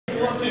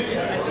Okay,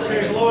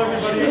 hello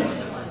everybody.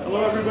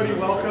 Hello everybody,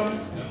 welcome.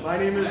 My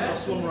name is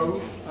Aslam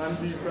Raouf. I'm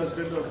the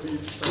president of the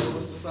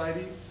Federalist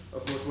Society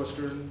of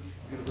Northwestern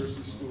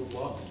University School of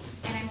Law.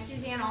 And I'm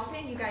Suzanne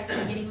Alton. You guys have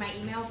been getting my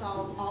emails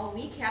all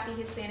week. Happy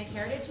Hispanic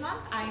Heritage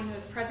Month. I'm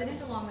the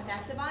president, along with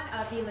Esteban,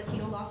 of the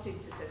Latino Law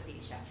Students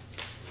Association.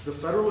 The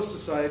Federalist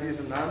Society is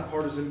a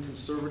nonpartisan,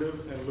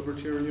 conservative, and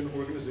libertarian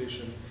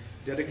organization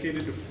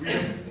dedicated to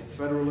freedom,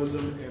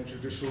 federalism, and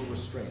judicial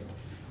restraint.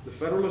 The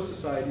Federalist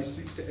Society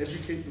seeks to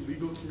educate the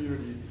legal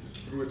community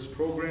through its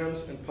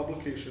programs and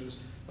publications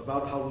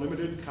about how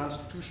limited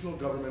constitutional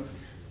government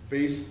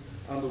based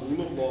on the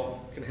rule of law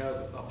can have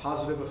a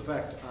positive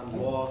effect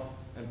on law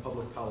and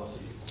public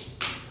policy.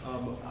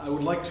 I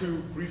would like to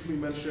briefly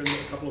mention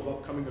a couple of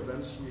upcoming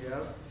events we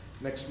have.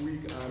 Next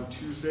week on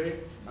Tuesday,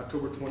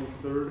 October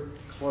 23rd,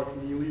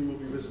 Clark Neely will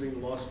be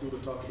visiting the law school to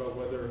talk about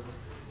whether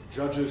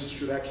judges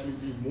should actually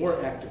be more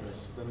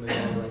activists than they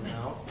are right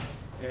now.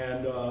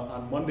 And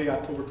on Monday,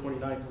 October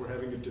 29th, we're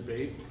having a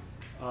debate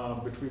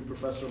between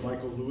Professor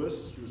Michael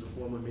Lewis, who's a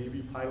former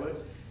Navy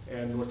pilot,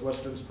 and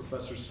Northwestern's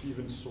Professor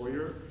Stephen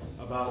Sawyer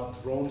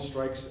about drone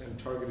strikes and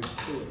targeted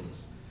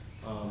killings.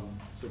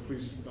 So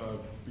please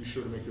be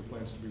sure to make your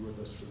plans to be with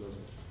us for those.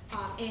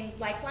 And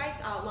likewise,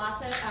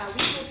 LASA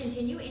week will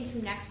continue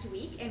into next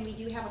week, and we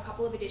do have a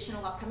couple of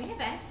additional upcoming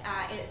events,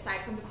 aside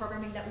from the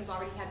programming that we've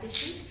already had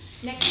this week.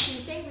 Next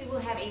Tuesday, we will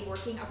have a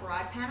Working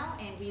Abroad panel,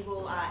 and we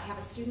will have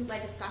a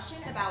student-led discussion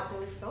about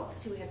those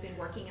folks who have been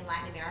working in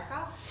Latin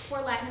America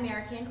for Latin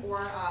American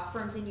or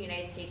firms in the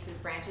United States with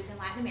branches in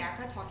Latin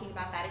America, talking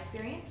about that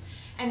experience.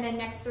 And then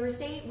next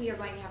Thursday, we are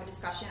going to have a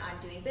discussion on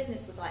doing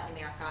business with Latin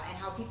America and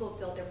how people have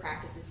built their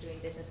practices doing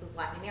business with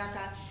Latin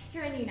America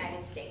here in the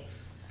United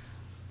States.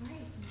 All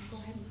right, go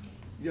ahead.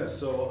 Yes,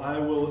 so I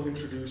will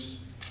introduce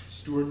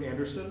Stuart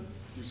Anderson,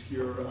 who's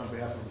here on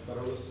behalf of the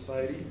Federalist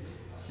Society.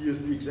 He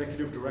is the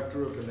executive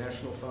director of the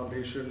National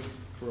Foundation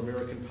for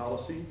American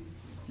Policy.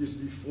 He is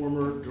the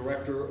former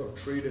director of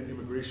Trade and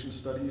Immigration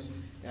Studies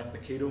at the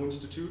Cato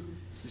Institute.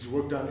 He's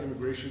worked on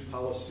immigration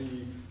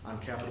policy on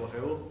Capitol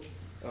Hill,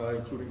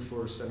 including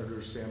for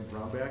Senator Sam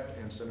Brownback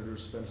and Senator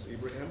Spence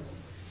Abraham.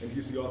 And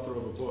he's the author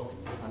of a book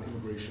on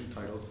immigration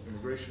titled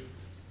Immigration.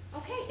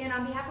 Okay, and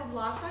on behalf of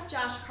LASA,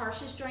 Josh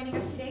Karsh is joining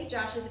us today.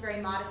 Josh is a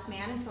very modest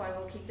man, and so I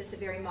will keep this a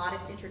very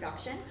modest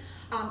introduction.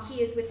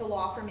 He is with the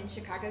law firm in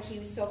Chicago,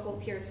 Hughes,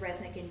 Sokol, Pierce,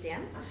 Resnick, and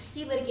Dim.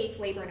 He litigates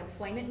labor and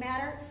employment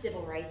matters,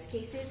 civil rights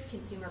cases,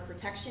 consumer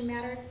protection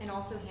matters, and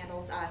also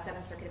handles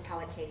Seventh Circuit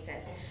appellate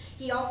cases.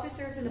 He also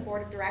serves on the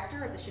board of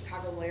director of the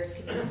Chicago Lawyers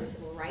Committee for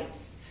Civil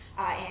Rights,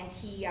 and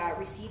he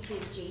received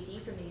his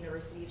JD from the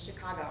University of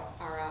Chicago,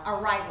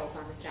 our rivals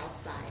on the south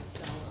side.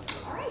 So,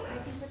 all right, I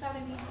think without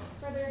any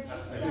further ado,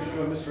 I think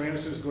Mr.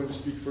 Anderson is going to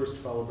speak first,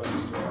 followed by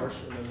Mr.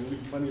 Karsh, and then we'll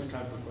leave plenty of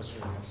time for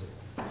question and answer.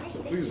 Right,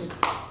 so please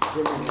Well,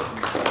 join me.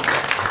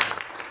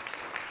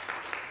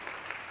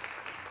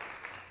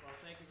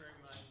 thank you very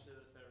much to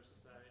the Federalist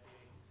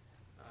Society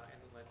and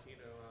the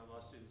Latino Law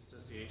Students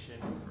Association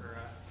for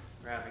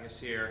having us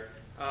here.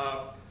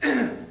 I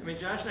mean,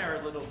 Josh and I are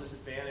a little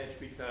disadvantaged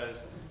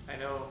because I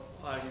know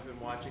a lot of you have been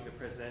watching the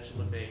presidential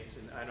debates,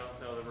 and I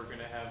don't know that we're going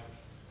to have,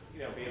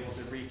 be able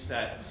to reach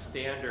that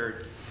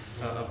standard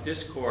of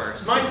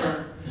discourse. My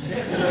turn.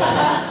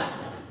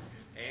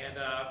 And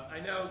I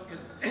know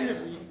because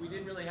we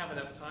didn't really have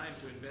enough time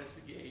to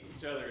investigate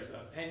each other's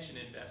pension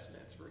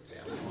investments, for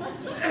example.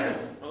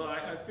 Although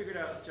I figured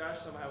out Josh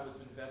somehow was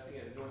investing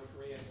in the North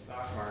Korean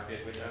stock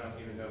market, which I don't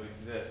even know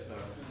exists. So.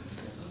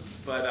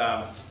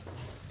 But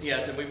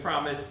yes, and we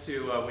promised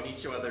to, when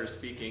each other is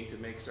speaking, to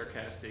make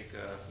sarcastic,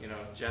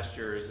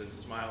 gestures and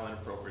smile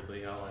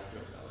inappropriately. I'll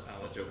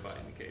let Joe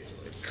Biden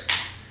occasionally.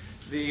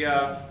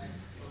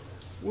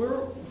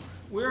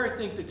 Where I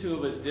think the two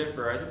of us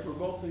differ, I think we're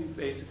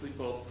basically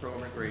both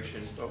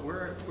pro-immigration, but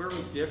where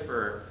we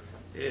differ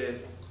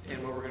is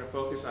in what we're going to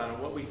focus on and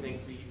what we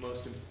think the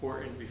most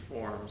important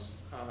reforms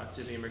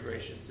to the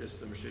immigration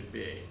system should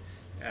be.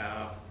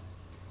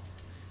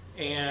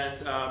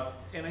 And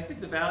I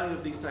think the value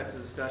of these types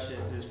of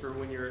discussions is for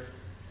when you're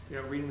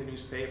reading the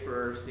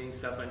newspaper or seeing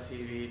stuff on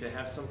TV to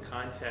have some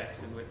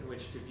context in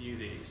which to view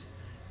these.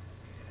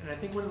 And I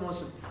think and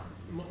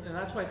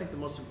that's why I think the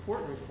most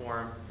important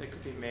reform that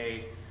could be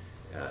made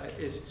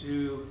is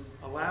to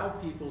allow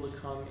people to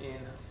come in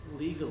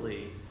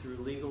legally through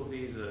legal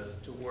visas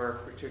to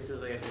work,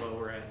 particularly at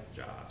lower end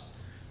jobs.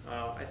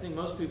 I think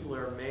most people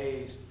are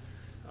amazed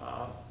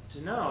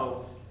to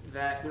know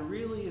that there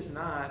really is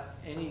not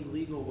any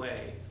legal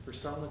way for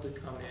someone to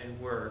come in and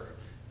work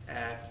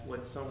at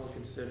what some would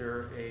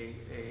consider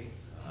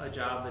a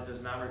job that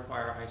does not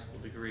require a high school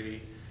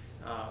degree,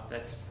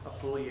 that's a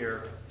full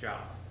year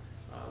job.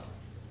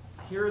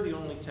 Here are the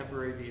only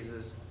temporary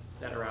visas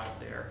that are out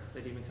there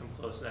that even come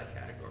close to that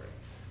category.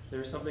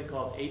 There's something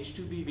called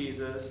H-2B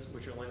visas,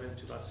 which are limited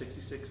to about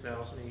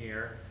 $66,000 a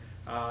year,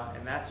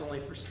 and that's only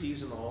for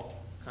seasonal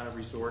kind of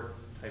resort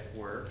type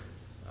work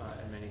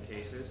in many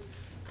cases,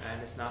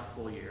 and it's not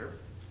full year.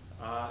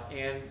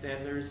 And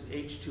then there's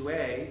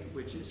H-2A,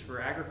 which is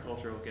for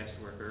agricultural guest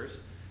workers,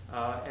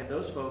 And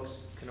those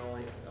folks can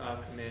only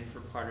come in for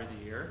part of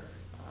the year.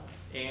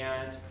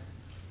 And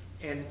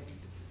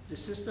the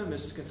system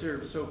is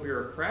considered so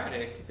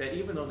bureaucratic that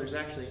even though there's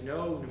actually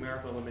no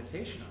numerical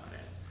limitation on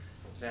it,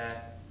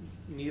 that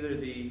neither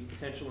the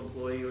potential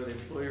employee or the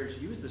employers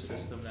use the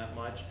system that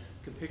much,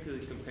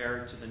 particularly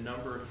compared to the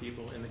number of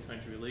people in the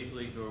country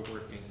legally who are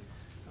working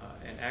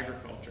in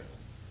agriculture.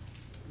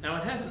 Now,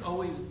 it hasn't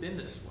always been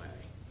this way.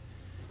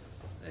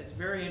 It's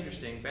very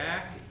interesting.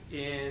 Back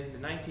in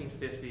the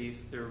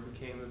 1950s, there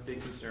became a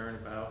big concern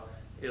about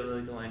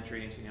illegal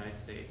entry into the United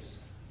States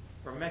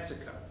from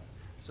Mexico.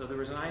 So there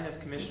was an INS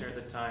commissioner at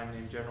the time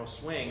named General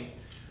Swing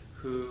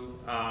who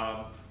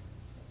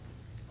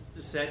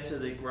said to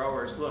the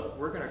growers, look,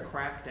 we're going to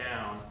crack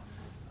down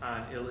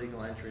on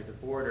illegal entry at the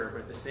border,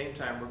 but at the same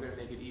time, we're going to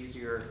make it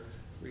easier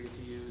for you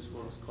to use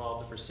what was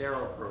called the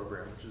FedSoc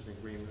program, which was an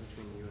agreement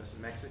between the U.S.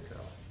 and Mexico.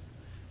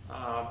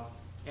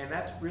 And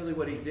that's really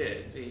what he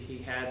did. He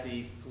had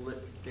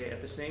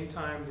at the same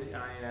time the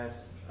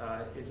INS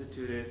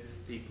instituted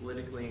the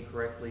politically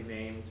incorrectly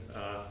named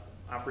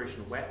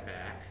Operation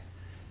Wetback.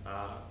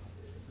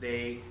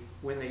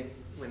 When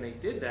they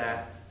did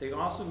that, they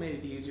also made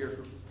it easier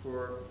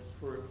for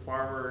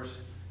farmers,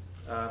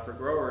 for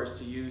growers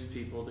to use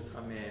people to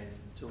come in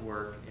to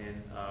work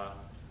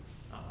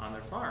on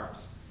their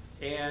farms.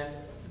 And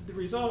the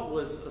result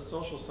was a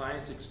social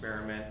science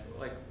experiment,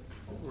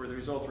 where the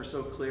results were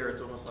so clear,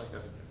 it's almost like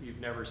you've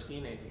never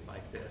seen anything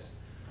like this.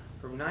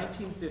 From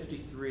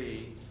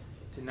 1953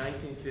 to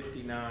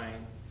 1959,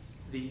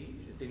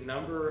 the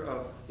number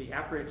of the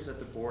apprehensions at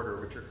the border,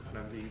 which are kind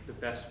of the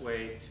best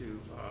way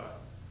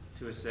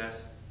to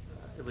assess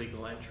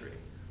illegal entry,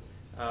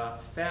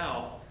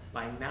 fell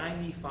by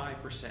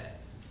 95%.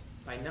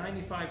 By 95%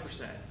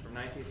 from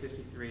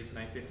 1953 to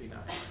 1959.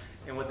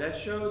 And what that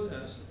shows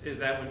us is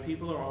that when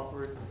people are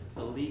offered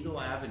a legal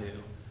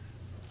avenue,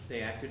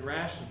 they acted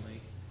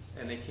rationally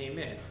and they came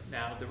in.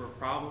 Now, there were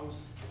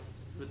problems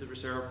with the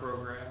FedSoc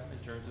program in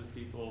terms of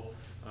people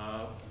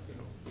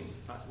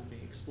possibly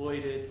being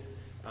exploited,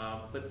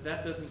 but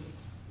that doesn't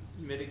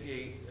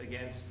mitigate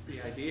against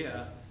the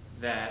idea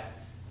that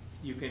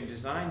you can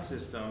design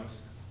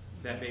systems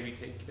that maybe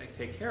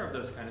take care of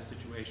those kind of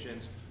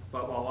situations,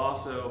 but while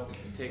also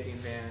taking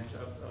advantage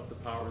of the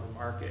power of the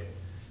market,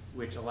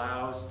 which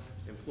allows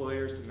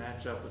employers to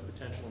match up with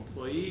potential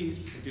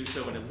employees and do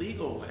so in a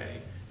legal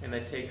way, and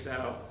that takes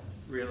out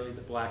really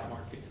the black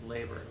market in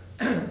labor.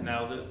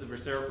 Now, the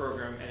FedSoc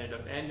program ended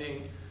up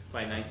ending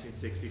by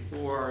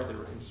 1964. There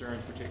were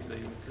concerns,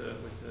 particularly with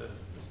the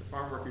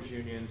farm workers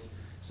unions,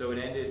 so it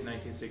ended in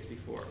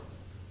 1964.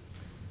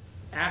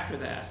 After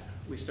that,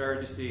 we started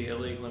to see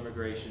illegal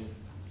immigration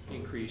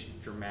increase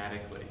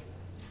dramatically.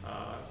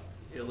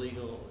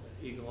 Illegal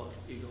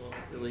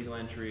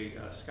entry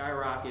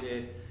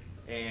skyrocketed,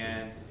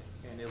 and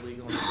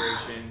illegal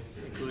immigration,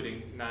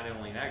 including not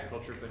only in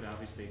agriculture, but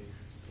obviously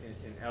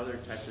in other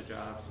types of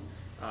jobs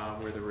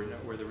where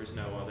there was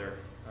no other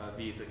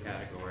visa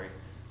category,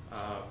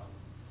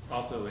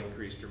 also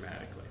increased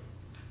dramatically.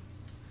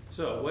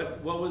 So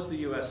what was the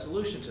U.S.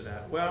 solution to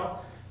that?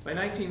 Well, by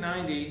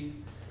 1990,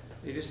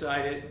 they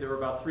decided there were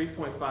about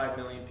 3.5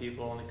 million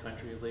people in the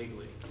country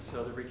illegally.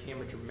 So there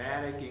became a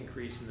dramatic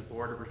increase in the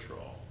Border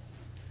Patrol.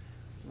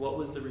 What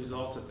was the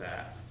result of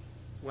that?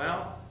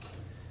 Well,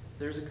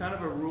 there's a kind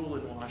of a rule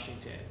in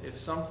Washington. If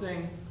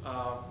something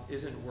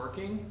isn't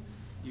working,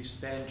 you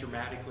spend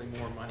dramatically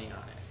more money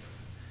on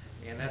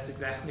it. And that's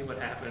exactly what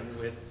happened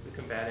with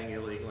combating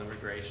illegal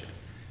immigration.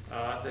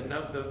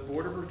 The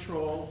Border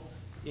Patrol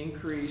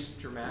increased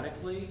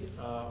dramatically,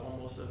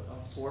 almost a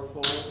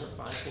fourfold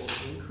or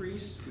fivefold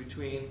increase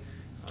between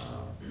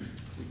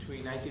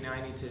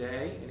 1990 and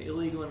today, and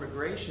illegal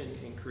immigration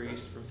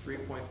increased from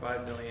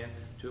 3.5 million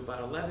to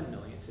about 11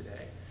 million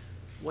today.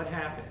 What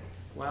happened?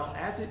 Well,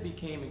 as it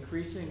became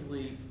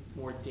increasingly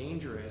more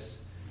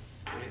dangerous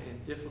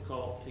and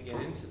difficult to get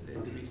into,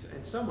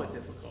 and somewhat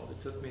difficult, it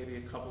took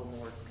maybe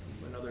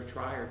another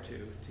try or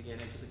two to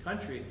get into the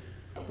country.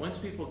 Once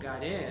people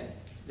got in,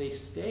 they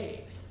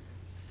stayed.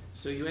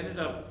 So you ended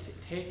up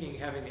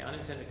having the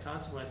unintended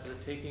consequences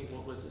of taking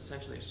what was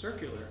essentially a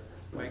circular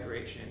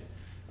migration,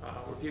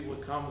 where people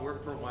would come,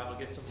 work for a while,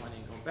 get some money,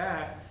 and go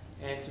back,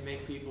 and to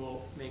make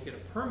it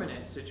a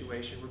permanent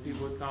situation where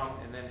people would come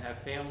and then have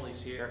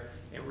families here.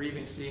 And we're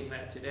even seeing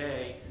that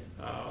today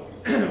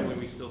when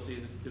we still see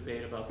the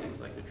debate about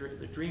things like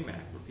the DREAM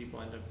Act, where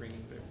people end up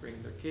bringing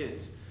their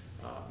kids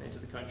into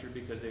the country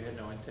because they had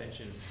no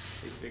intention.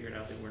 They figured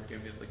out they weren't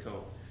going to be able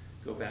to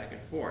go back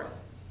and forth.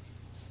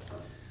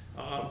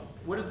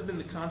 What have been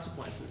the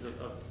consequences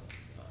of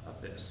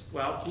this?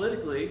 Well,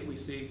 politically, we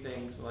see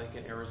things like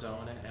in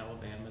Arizona and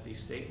Alabama, the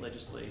state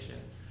legislation,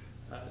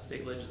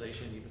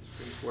 even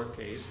Supreme Court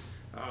case,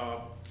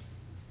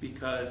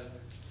 because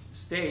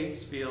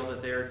states feel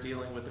that they're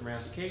dealing with the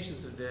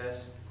ramifications of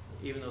this,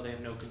 even though they have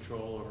no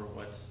control over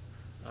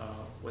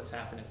what's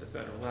happened at the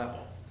federal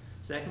level.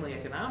 Secondly,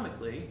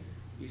 economically,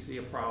 you see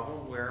a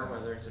problem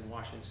whether it's in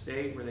Washington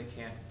State, where they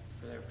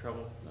have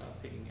trouble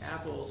picking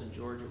apples, in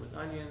Georgia with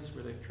onions,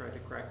 where they've tried to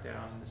crack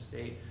down in the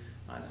state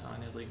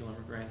on illegal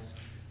immigrants.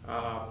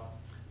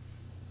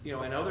 You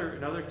know, in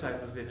other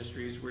type of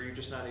industries where you're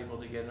just not able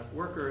to get enough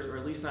workers, or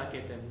at least not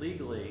get them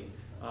legally,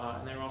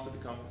 and they also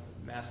become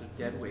massive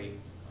deadweight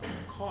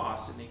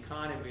costs in the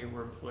economy,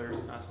 where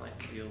employers constantly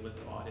have to deal with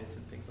audits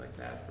and things like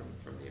that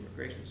from the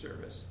Immigration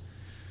Service.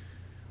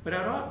 But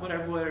what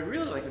I'd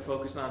really like to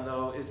focus on,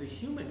 though, is the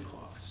human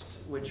cost,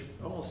 which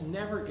almost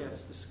never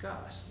gets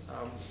discussed.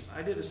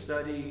 I did a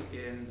study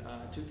in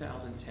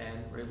 2010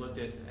 where I looked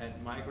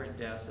at migrant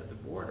deaths at the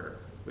border,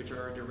 which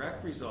are a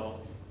direct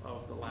result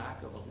of the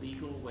lack of a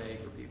legal way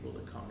for people to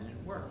come in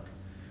and work.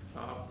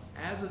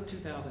 As of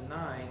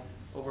 2009,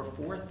 over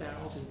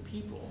 4,000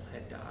 people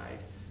had died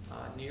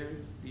near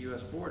the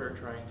U.S. border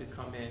trying to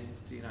come in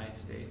to the United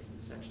States,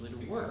 essentially to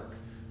work.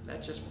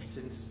 That just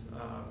since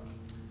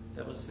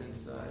that was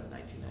since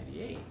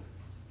 1998,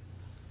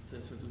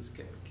 since it was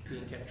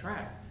being kept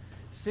track.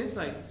 Since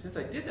I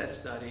did that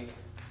study,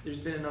 there's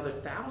been another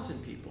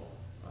 1,000 people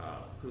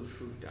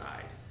who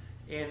died.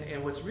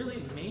 And what's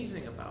really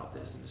amazing about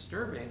this and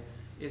disturbing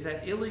is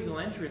that illegal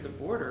entry at the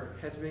border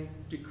has been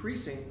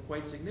decreasing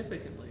quite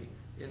significantly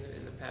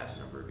in the past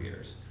number of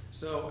years.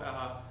 So,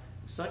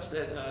 such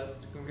that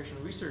the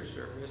Congressional Research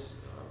Service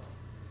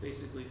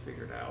basically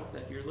figured out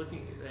that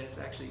that it's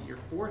actually you're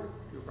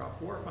about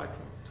 4 or 5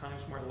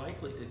 times more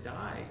likely to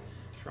die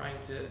trying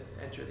to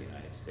enter the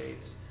United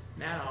States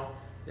now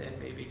than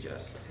maybe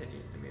just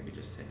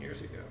 10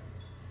 years ago.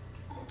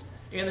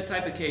 And the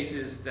type of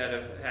cases that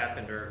have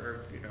happened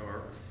are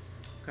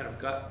kind of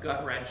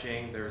gut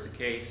wrenching. There was a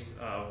case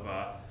of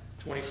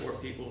 24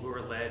 people who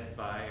were led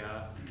by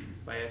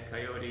a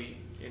coyote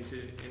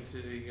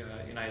into the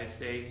United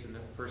States, and the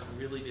person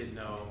really didn't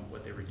know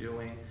what they were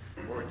doing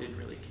or didn't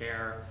really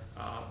care.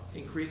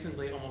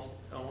 Increasingly,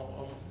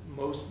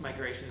 most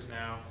migrations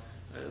now,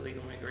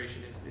 illegal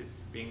migration is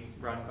being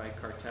run by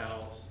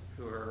cartels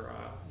who are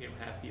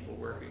have people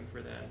working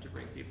for them to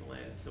bring people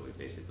in. So we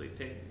basically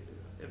take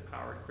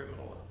empowered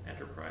criminal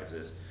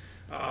enterprises.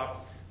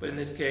 But in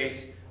this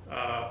case,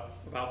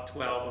 about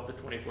 12 of the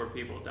 24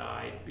 people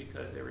died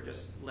because they were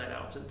just led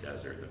out to the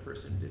desert. The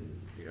person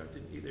didn't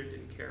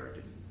care, or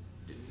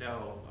didn't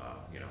know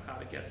how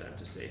to get them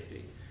to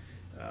safety.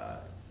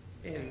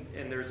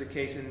 And there was a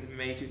case in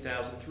May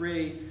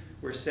 2003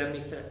 where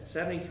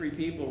 73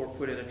 people were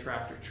put in a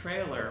tractor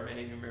trailer.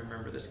 Many of you may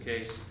remember this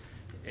case.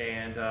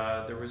 And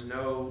there was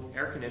no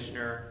air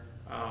conditioner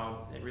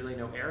and really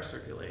no air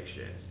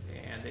circulation.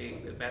 And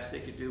the best they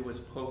could do was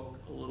poke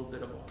a little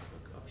bit of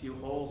a few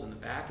holes in the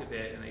back of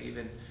it, and they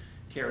even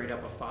carried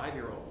up a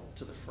 5-year-old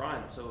to the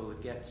front so it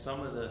would get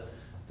some of the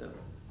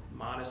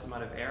modest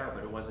amount of air,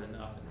 but it wasn't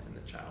enough, and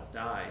the child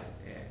died.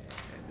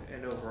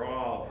 And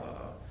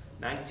overall,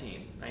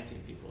 19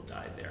 people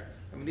died there.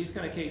 I mean, these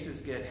kind of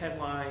cases get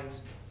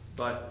headlines,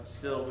 but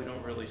still we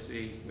haven't really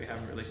seen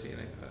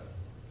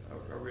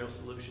a real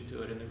solution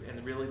to it.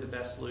 And really the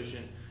best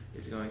solution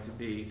is going to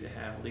be to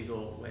have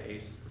legal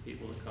ways for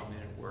people to come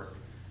in and work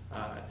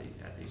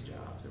at these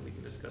jobs. And we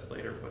can discuss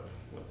later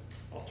what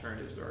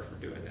alternatives there are for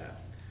doing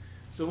that.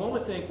 So one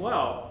would think,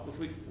 well, if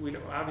we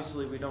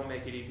obviously we don't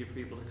make it easy for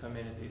people to come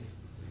in at these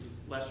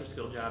lesser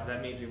skilled jobs,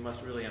 that means we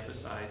must really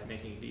emphasize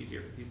making it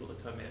easier for people to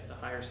come in at the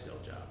higher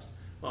skilled jobs.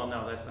 Well,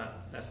 no, that's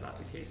not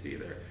the case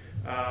either.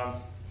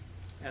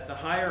 At the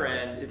higher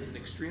end, it's an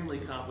extremely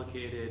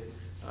complicated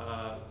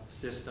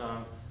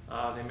system.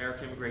 The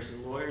American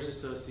Immigration Lawyers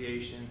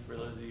Association, for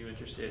those of you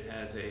interested,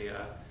 has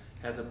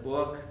a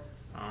book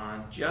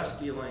on just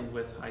dealing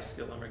with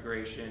high-skilled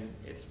immigration,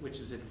 which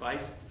is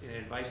advice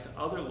to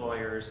other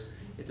lawyers.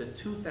 It's a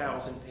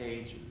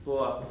 2,000-page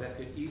book that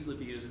could easily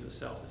be used as a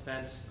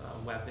self-defense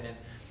weapon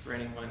for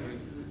anyone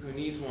who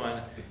needs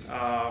one.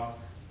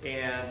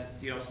 And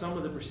some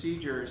of the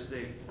procedures,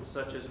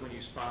 such as when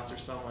you sponsor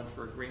someone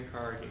for a green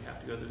card, you have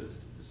to go through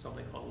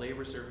something called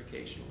labor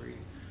certification,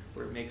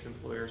 where it makes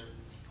employers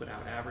put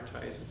out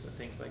advertisements and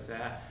things like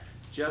that.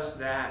 Just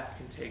that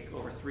can take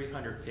over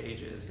 300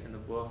 pages in the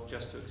book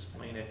just to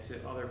explain it to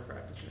other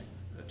practicing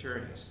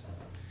attorneys.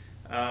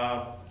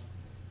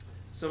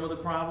 Some of the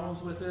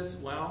problems with this,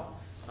 well,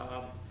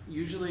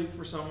 usually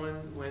for someone,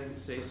 when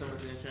say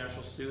someone's an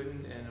international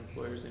student and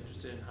employers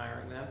interested in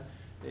hiring them,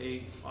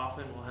 they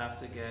often will have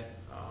to get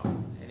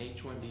an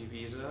H-1B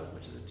visa,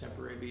 which is a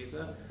temporary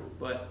visa,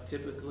 but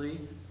typically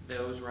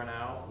those run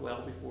out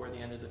well before the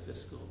end of the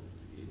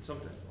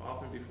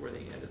often before the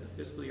end of the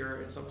fiscal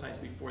year, and sometimes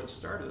before the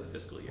start of the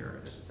fiscal year,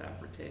 and this has happened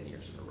for 10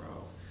 years in a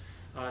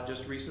row.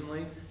 Just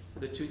recently,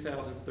 the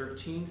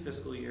 2013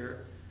 fiscal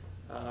year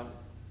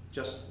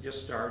just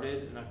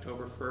started on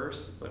October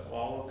 1st, but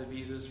all of the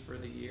visas for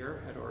the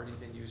year had already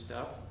been used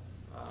up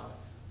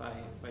by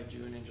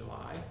June and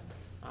July,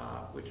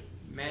 which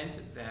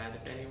meant that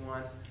if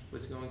anyone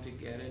was going to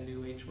get a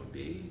new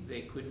H-1B,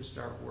 they couldn't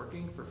start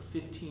working for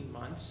 15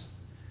 months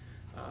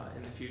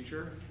in the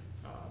future.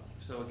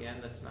 So again,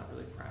 that's not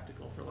really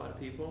practical for a lot of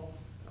people,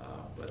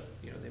 but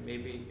they may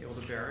be able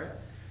to bear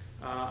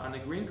it. On the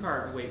green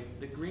card,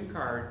 the green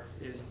card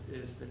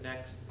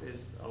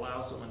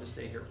allows someone to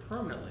stay here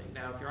permanently.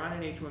 Now, if you're on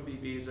an H-1B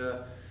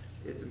visa,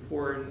 it's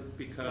important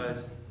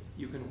because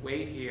you can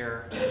wait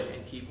here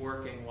and keep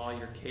working while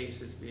your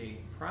case is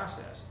being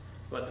processed.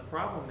 But the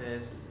problem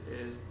is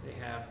they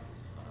have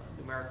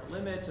numerical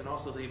limits, and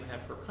also they even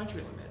have per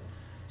country limits,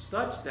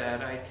 such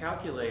that I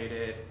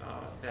calculated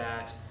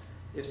that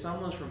if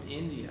someone's from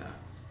India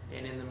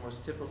and in the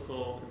most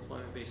typical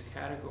employment-based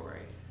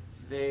category,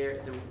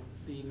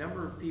 the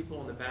number of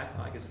people in the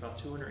backlog is about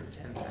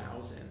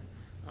 210,000.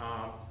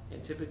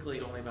 And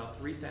typically only about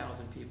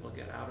 3,000 people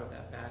get out of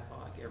that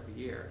backlog every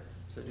year.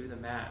 So do the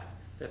math.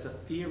 That's a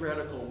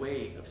theoretical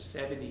wait of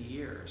 70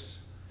 years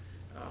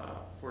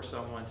for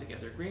someone to get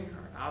their green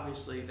card.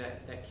 Obviously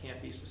that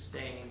can't be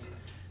sustained,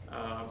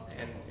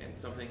 and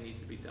something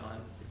needs to be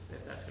done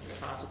if that's going to be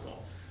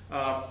possible.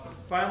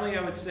 Finally,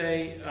 I would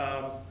say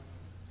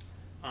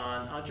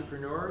on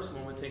entrepreneurs,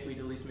 one would think we'd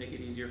at least make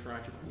it easier for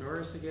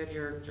entrepreneurs to get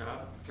here,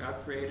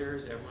 job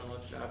creators. Everyone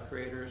loves job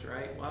creators,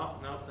 right? Well,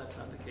 no, that's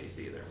not the case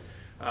either.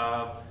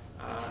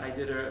 I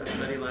did a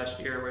study last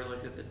year where I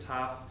looked at the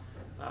top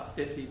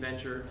 50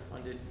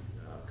 venture-funded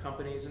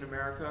companies in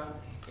America,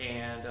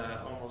 and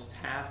almost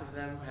half of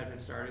them had been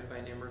started by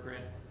an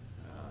immigrant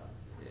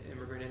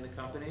in the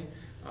company.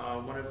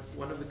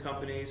 One of the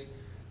companies,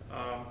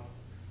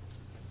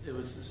 it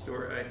was the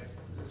story.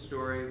 The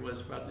story was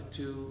about the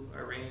two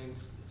Iranian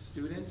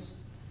students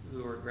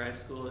who were in grad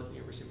school at the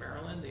University of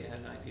Maryland. They had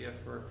an idea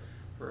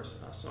for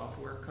a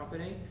software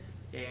company,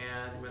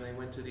 and when they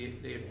went to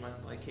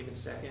they came in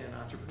second in an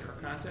entrepreneur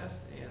contest,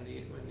 and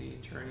when the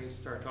attorneys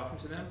started talking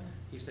to them,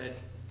 he said,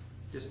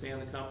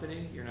 disband the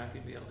company. You're not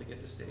going to be able to get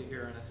to stay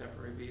here on a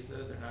temporary visa.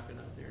 They're not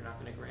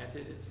going to grant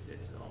it. It's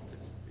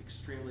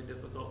extremely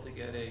difficult to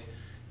get a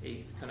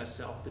kind of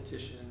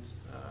self-petitioned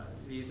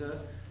visa.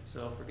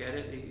 So forget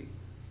it.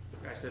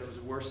 The guy said it was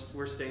the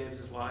worst day of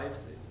his lives.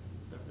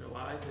 Their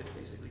lives. They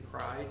basically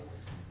cried.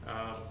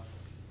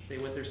 They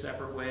went their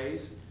separate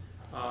ways.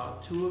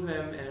 Two of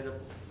them ended up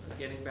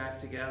getting back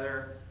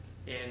together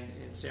in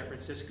San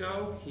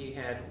Francisco.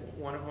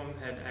 One of them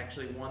had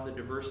actually won the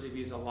diversity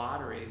visa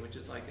lottery, which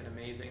is like an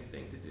amazing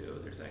thing to do.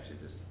 There's actually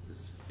this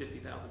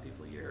 50,000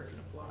 people a year can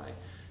apply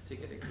to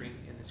get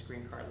in this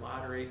green card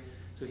lottery.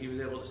 So he was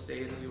able to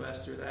stay in the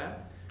U.S. through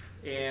that.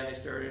 And they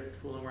started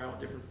fooling around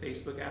with different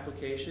Facebook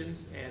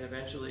applications, and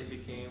eventually it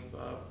became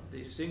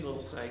the single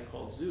site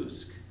called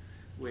Zoosk,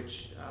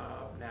 which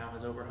now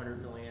has over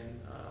 100 million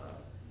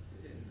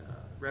in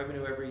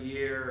revenue every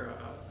year,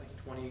 like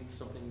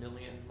 20-something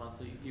million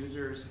monthly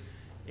users.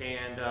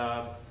 And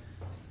I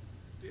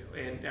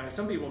mean,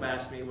 some people have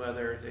asked me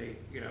whether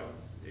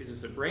is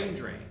this a brain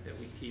drain that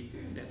we keep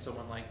that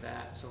someone like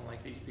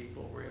these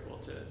people were able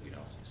to,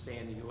 stay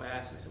in the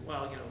U.S. And I said,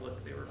 well,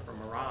 look, they were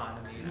from Iran.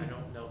 I mean, I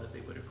don't know that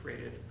they would have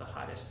created the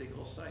hottest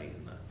single site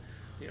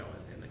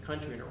in the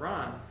country in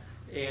Iran.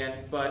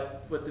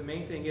 But the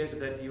main thing is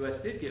that the U.S.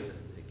 did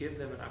give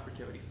them an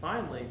opportunity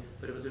finally,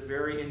 but it was a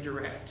very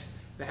indirect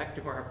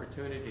backdoor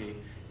opportunity,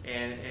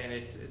 and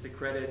it's a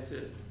credit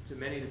to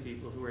many of the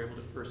people who were able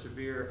to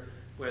persevere,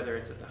 whether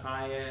it's at the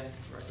high end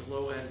or at the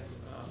low end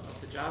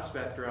of the job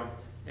spectrum,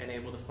 and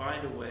able to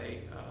find a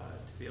way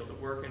to be able to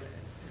work in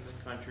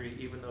the country,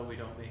 even though we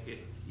don't make it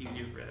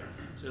easier for them.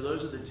 So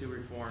those are the two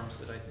reforms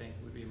that I think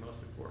would be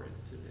most important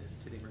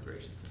to the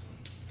immigration system.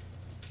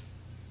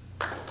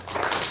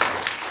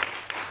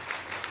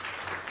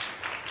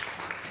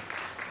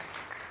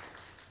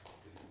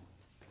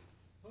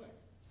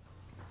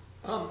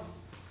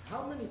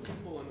 How many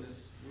people in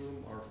this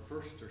room are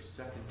first or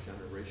second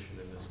generation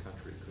in this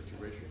country? Could you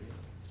raise your hand?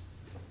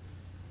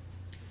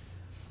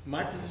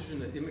 My position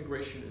that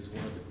immigration is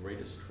one of the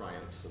greatest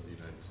triumphs of the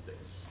United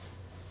States.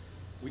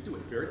 We do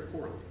it very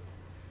poorly,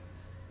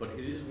 but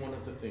it is one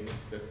of the things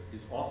that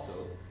is also,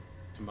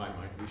 to my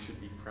mind, we should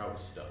be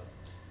proudest of.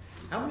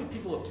 How many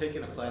people have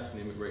taken a class in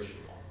immigration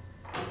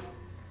law?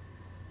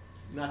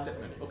 Not that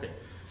many. Okay.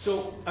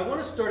 So I want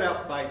to start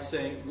out by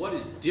saying what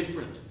is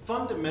different,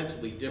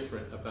 fundamentally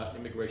different about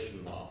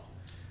immigration law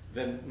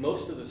than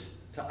most of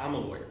I'm a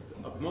lawyer,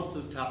 most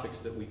of the topics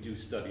that we do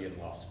study in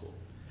law school.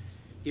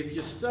 If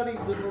you study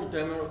liberal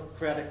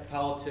democratic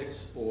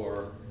politics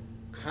or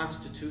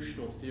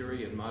constitutional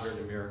theory in modern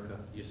America,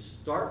 you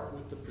start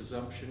with the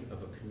presumption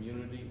of a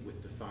community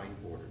with defined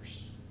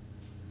borders.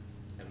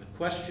 And the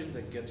question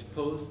that gets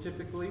posed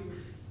typically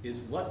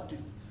is what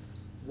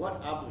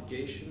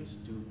obligations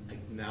do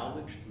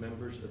acknowledged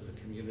members of the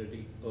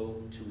community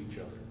owe to each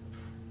other?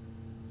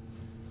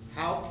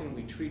 How can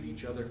we treat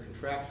each other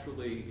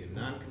contractually in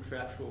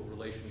non-contractual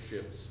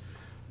relationships?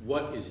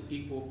 What is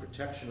equal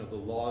protection of the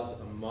laws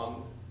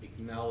among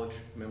acknowledged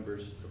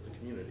members of the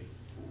community?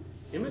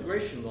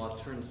 Immigration law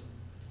turns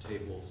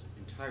tables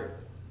entirely.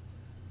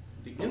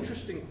 The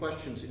interesting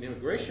questions in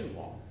immigration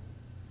law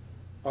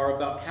are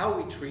about how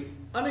we treat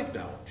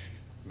unacknowledged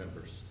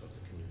members of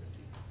the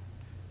community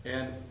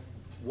and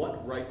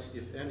what rights,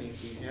 if any,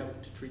 we have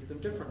to treat them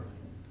differently.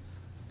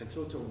 And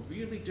so it's a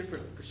really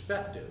different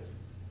perspective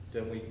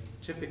than we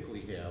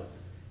typically have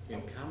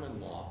in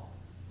common law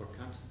or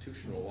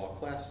constitutional law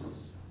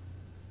classes.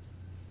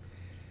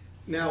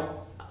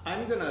 Now,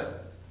 I'm going to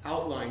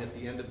outline at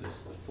the end of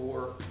this the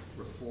 4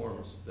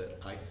 reforms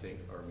that I think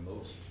are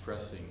most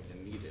pressing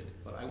and needed.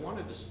 But I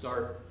wanted to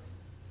start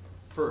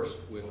first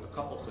with a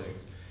couple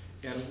things.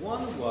 And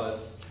one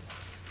was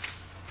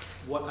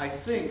what I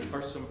think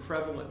are some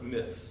prevalent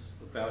myths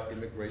about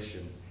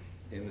immigration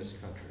in this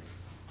country.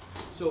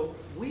 So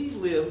we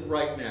live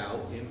right now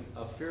in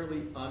a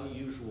fairly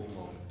unusual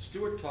moment.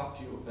 Stuart talked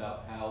to you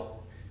about how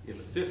in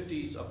the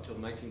 50s up till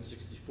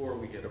 1964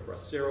 we had a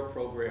Bracero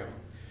program,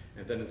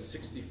 and then in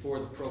 64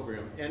 the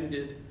program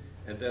ended,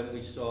 and then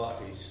we saw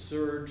a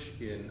surge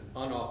in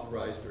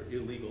unauthorized or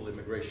illegal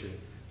immigration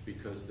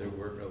because there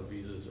were no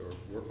visas or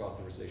work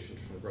authorizations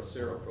from the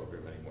Bracero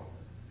program anymore.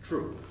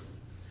 True.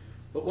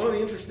 But one of the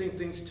interesting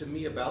things to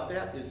me about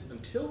that is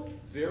until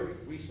very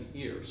recent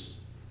years,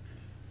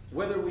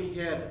 whether we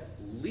had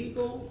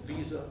legal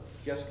visa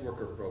guest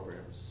worker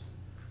programs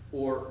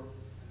or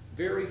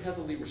very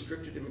heavily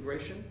restricted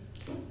immigration,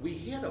 we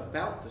had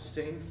about the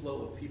same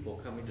flow of people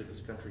coming to this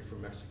country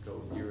from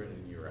Mexico year in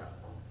and year out.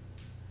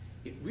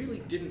 It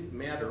really didn't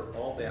matter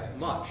all that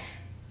much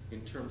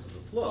in terms of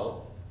the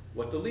flow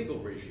what the legal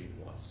regime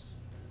was.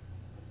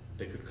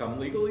 They could come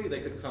legally, they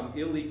could come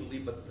illegally,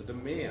 but the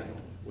demand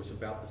was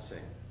about the same.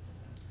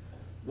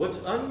 What's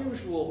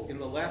unusual in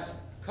the last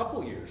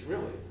couple years,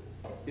 really,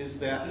 is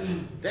that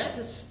that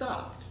has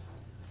stopped.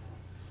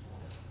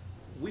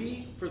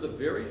 We, for the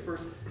very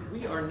first,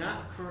 we are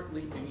not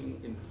currently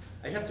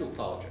I have to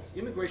apologize.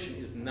 Immigration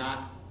is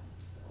not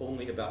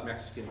only about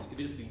Mexicans. It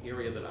is the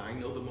area that I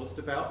know the most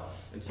about,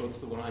 and so it's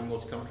the one I'm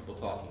most comfortable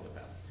talking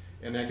about.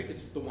 And I think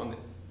it's the one that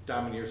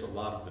domineers a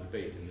lot of the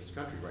debate in this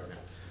country right now.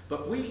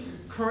 But we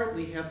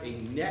currently have a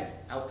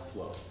net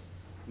outflow,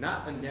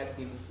 not a net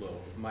inflow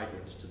of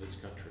migrants to this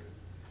country.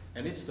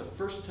 And it's the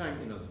first time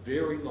in a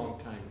very long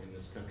time in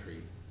this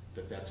country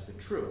that that's been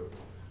true.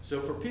 So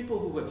for people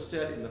who have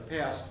said in the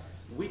past,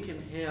 we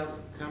can have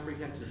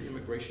comprehensive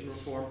immigration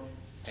reform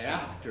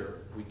after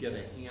we get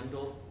a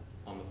handle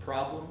on the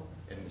problem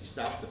and we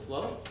stop the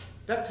flow,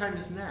 that time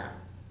is now.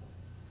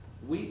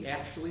 We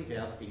actually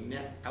have a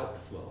net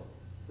outflow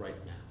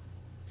right now.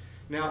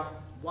 Now,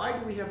 why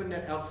do we have a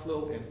net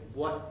outflow, and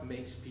what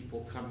makes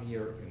people come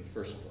here in the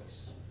first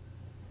place?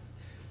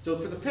 So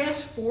for the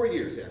past 4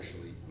 years,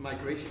 actually,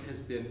 migration has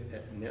been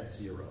at net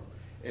zero.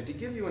 And to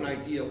give you an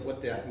idea of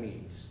what that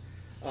means,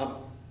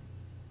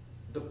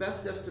 the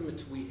best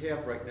estimates we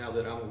have right now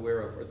that I'm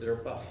aware of are there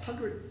are about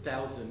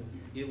 100,000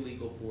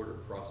 illegal border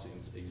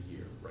crossings a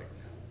year right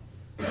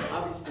now. Now,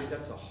 obviously,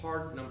 that's a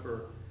hard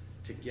number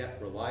to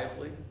get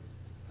reliably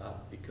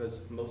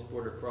because most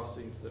border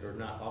crossings that are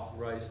not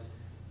authorized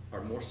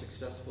are more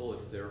successful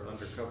if they're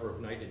under cover of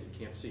night and you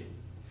can't see them.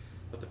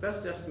 But the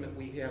best estimate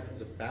we have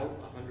is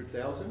about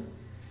 100,000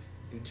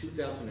 in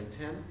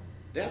 2010.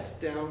 That's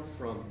down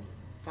from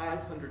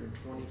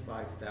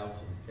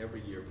 525,000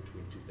 every year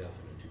between 2000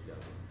 and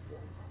 2004.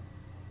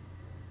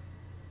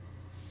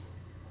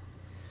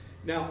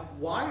 Now,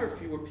 why are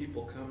fewer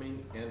people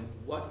coming, and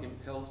what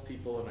impels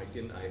people, and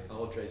again, I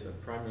apologize, I'm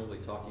primarily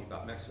talking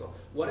about Mexico,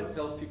 what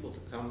impels people to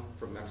come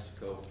from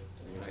Mexico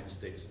to the United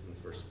States in the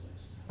first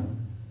place?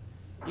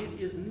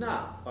 It is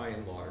not, by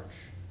and large,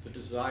 the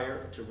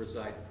desire to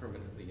reside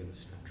permanently in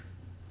this country.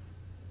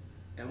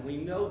 And we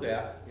know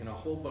that in a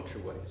whole bunch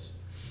of ways.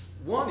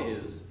 One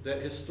is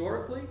that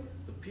historically,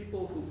 the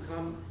people who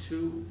come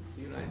to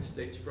the United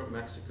States from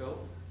Mexico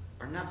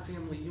are not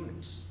family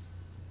units.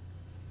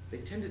 They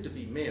tended to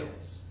be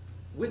males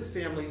with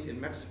families in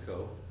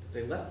Mexico that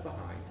they left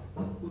behind,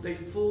 who they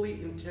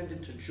fully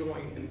intended to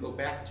join and go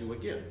back to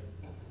again.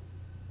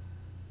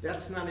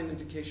 That's not an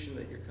indication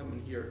that you're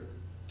coming here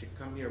to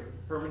come here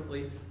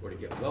permanently or to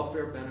get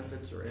welfare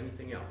benefits or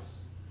anything else.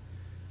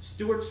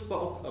 Stuart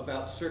spoke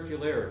about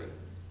circularity,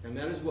 and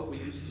that is what we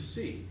used to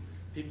see.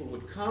 People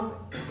would come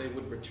and they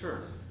would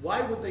return.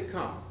 Why would they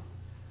come?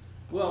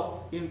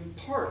 Well, in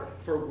part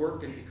for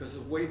work and because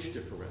of wage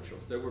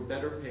differentials. There were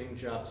better paying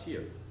jobs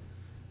here.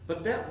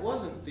 But that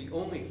wasn't the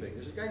only thing.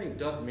 There's a guy named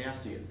Doug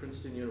Massey at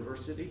Princeton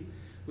University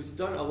who's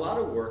done a lot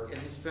of work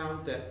and has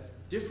found that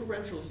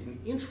differentials in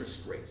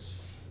interest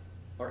rates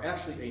are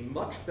actually a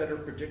much better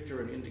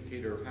predictor and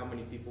indicator of how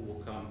many people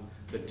will come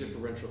than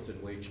differentials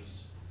in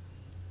wages.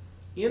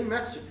 In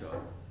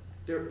Mexico,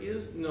 there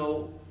is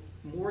no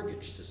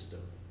mortgage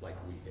system like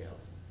we have,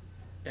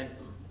 and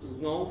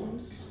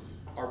loans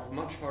are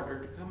much harder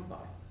to come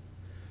by.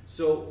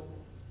 So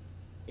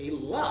a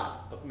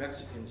lot of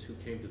Mexicans who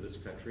came to this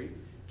country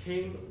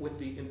came with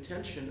the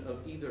intention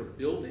of either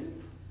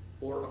building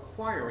or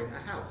acquiring a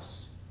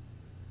house.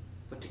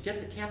 But to get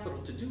the capital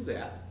to do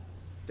that,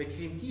 they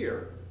came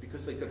here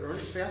because they could earn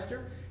it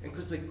faster and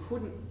because they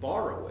couldn't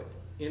borrow it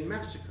in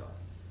Mexico.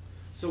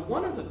 So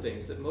one of the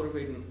things that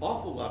motivated an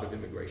awful lot of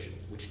immigration,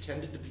 which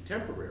tended to be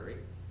temporary,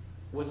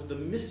 was the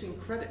missing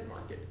credit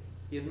market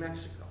in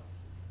Mexico.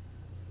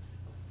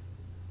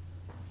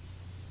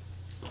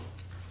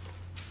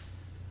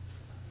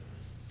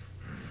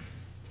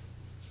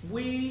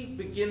 We,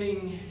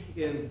 beginning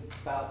in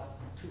about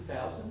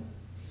 2000,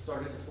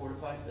 started to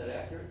fortify, is that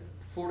accurate?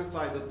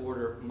 Fortify the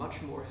border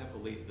much more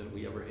heavily than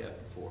we ever had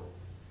before.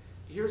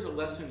 here's a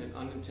lesson in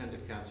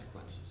unintended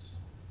consequences.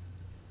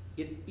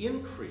 It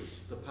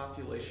increased the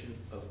population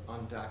of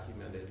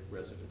undocumented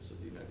residents of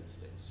the United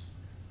States.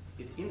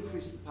 It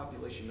increased the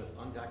population of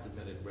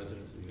undocumented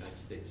residents of the United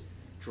States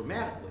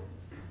dramatically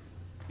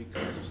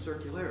because of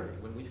circularity.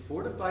 When we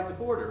fortified the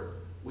border,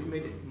 we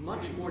made it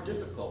much more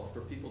difficult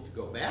for people to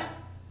go back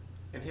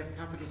and have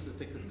confidence that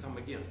they could come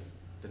again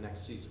the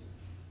next season.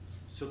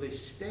 So they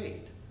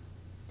stayed.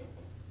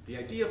 The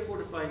idea of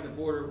fortifying the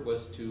border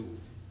was to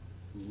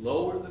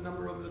lower the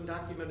number of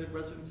undocumented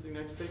residents of the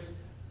United States.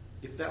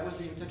 If that was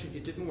the intention,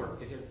 it didn't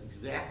work. It had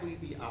exactly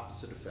the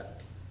opposite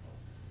effect.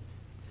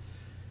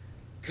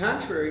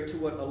 Contrary to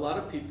what a lot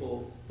of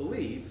people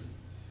believe,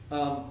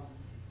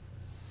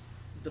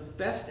 the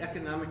best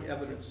economic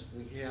evidence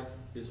we have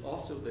is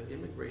also that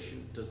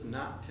immigration does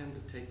not tend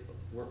to take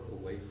work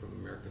away from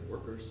American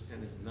workers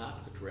and is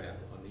not a drag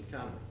on the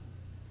economy.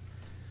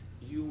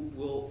 You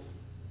will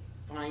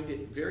find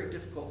it very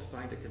difficult to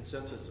find a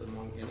consensus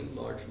among any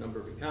large number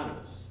of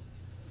economists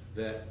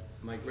that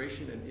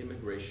migration and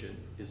immigration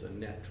is a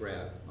net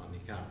drag on the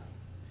economy.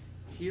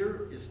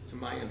 Here is, to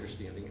my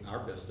understanding, our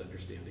best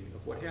understanding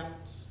of what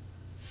happens.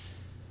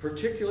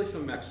 Particularly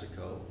from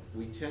Mexico,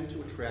 we tend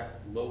to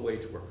attract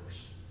low-wage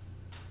workers.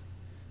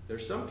 There are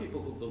some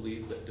people who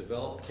believe that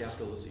developed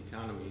capitalist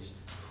economies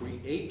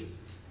create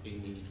a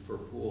need for a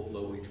pool of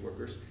low-wage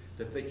workers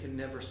that they can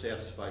never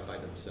satisfy by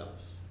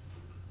themselves.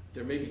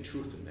 There may be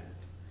truth in that.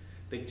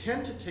 They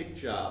tend to take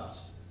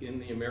jobs in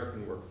the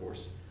American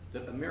workforce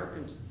that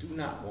Americans do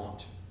not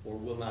want or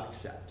will not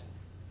accept.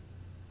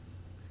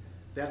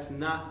 That's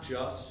not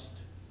just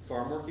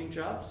farm working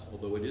jobs,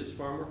 although it is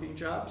farm working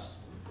jobs.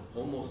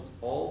 Almost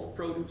all the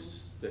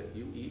produce that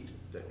you eat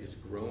that is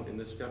grown in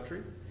this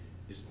country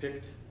is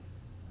picked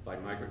by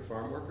migrant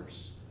farm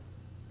workers.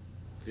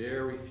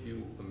 Very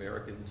few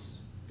Americans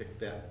pick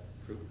that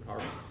fruit and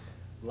harvest.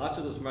 Lots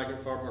of those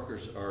migrant farm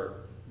workers are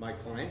my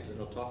clients, and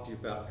I'll talk to you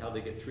about how they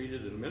get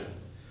treated in a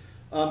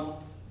minute.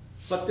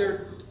 But there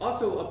are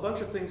also a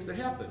bunch of things that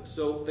happen.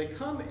 So they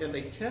come and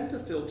they tend to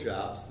fill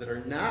jobs that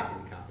are not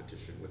in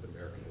competition with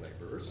American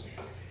laborers.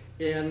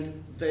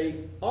 And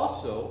they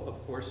also,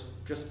 of course,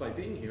 just by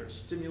being here,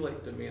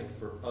 stimulate demand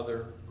for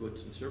other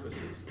goods and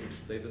services which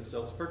they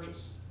themselves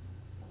purchase.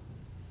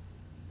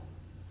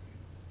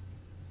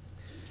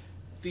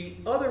 The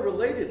other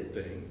related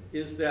thing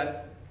is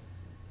that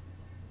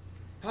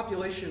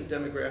population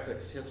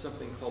demographics has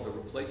something called a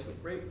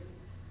replacement rate.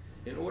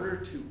 In order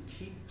to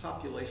keep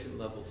population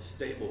levels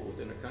stable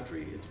within a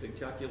country, it's been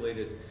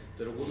calculated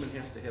that a woman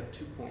has to have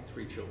 2.3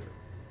 children.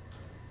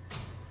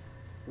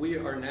 We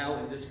are now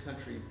in this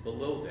country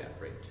below that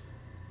rate.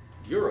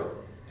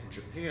 Europe and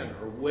Japan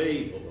are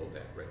way below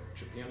that rate.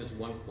 Japan is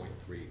 1.3.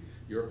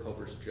 Europe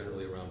hovers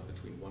generally around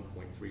between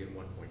 1.3 and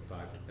 1.5,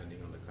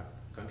 depending on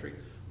the country.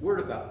 We're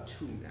at about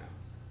 2 now.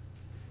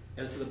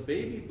 As the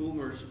baby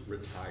boomers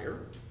retire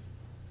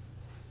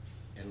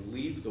and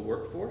leave the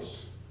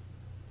workforce,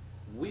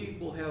 we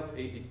will have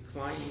a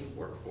declining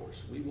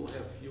workforce. We will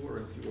have fewer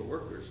and fewer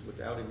workers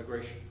without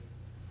immigration.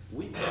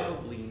 We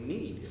probably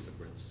need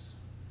immigrants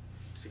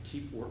to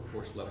keep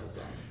workforce levels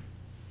up.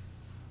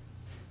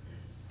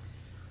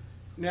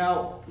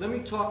 Now, let me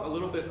talk a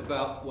little bit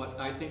about what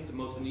I think the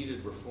most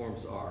needed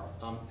reforms are.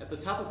 At the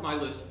top of my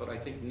list, but I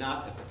think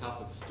not at the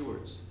top of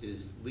Stuart's,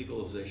 is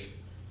legalization.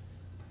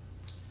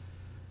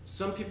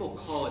 Some people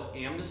call it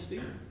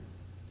amnesty.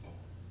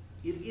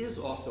 It is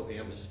also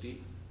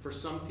amnesty. For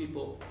some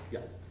people, yeah.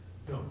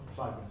 No,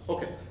 5 minutes.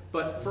 Okay,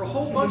 but for a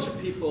whole bunch of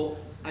people,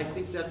 I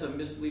think that's a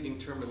misleading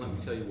term, and let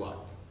me tell you why.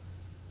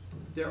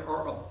 There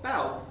are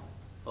about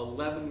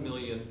 11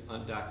 million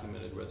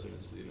undocumented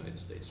residents of the United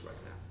States right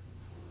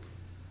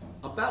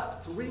now.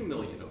 About 3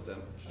 million of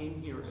them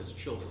came here as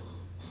children.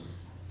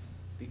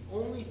 The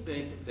only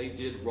thing they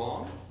did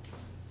wrong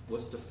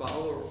was to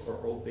follow or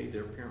obey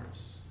their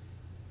parents.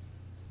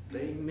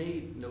 They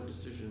made no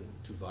decision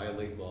to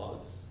violate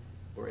laws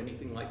or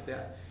anything like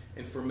that.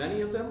 And for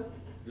many of them,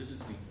 this is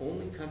the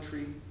only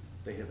country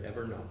they have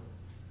ever known.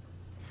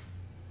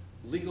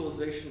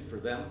 Legalization for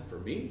them, for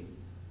me,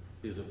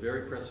 is a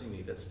very pressing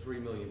need. That's 3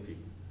 million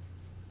people.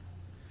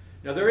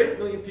 Now, there are 8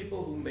 million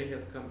people who may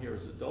have come here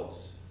as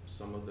adults,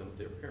 some of them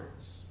their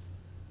parents.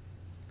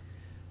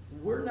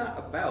 We're not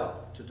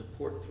about to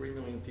deport 3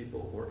 million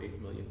people or 8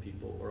 million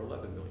people or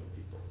 11 million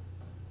people.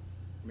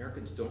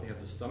 Americans don't have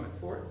the stomach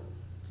for it.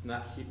 It's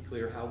not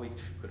clear how we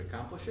could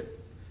accomplish it.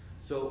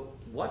 So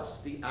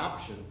what's the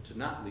option to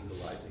not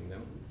legalizing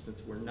them,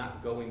 since we're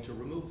not going to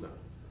remove them?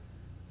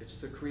 It's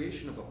the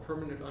creation of a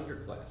permanent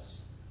underclass.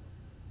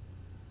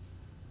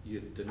 You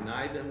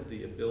deny them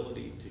the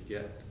ability to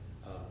get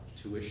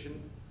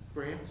tuition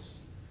grants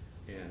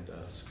and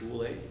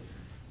school aid,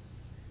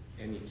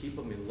 and you keep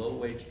them in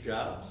low-wage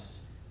jobs,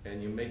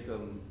 and you make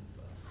them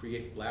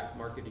create black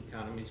market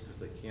economies because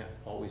they can't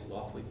always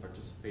lawfully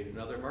participate in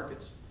other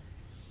markets.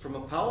 From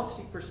a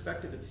policy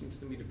perspective, it seems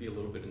to me to be a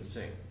little bit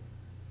insane.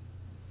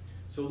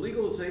 So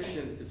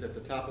legalization is at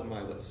the top of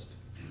my list.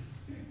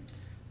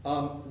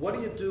 What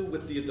do you do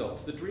with the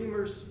adults? The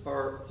dreamers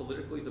are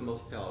politically the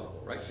most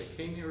palatable, right? They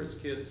came here as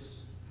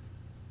kids.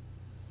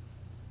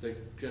 They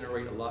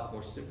generate a lot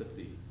more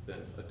sympathy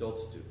than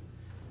adults do.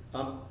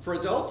 For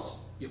adults,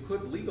 you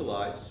could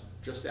legalize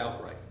just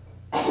outright.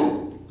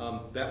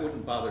 That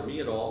wouldn't bother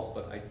me at all,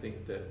 but I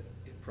think that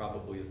it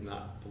probably is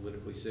not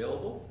politically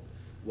saleable.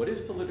 What is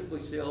politically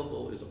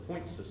saleable is a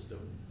point system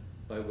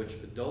by which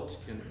adults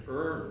can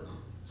earn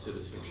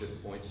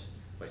citizenship points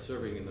by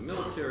serving in the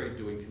military,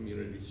 doing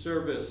community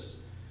service,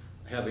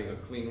 having a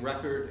clean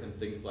record, and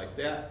things like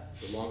that.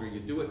 The longer you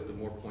do it, the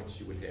more points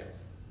you would have.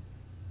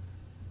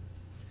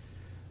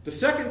 The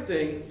second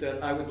thing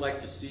that I would like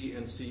to see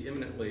and see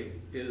imminently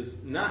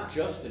is not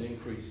just an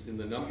increase in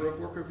the number of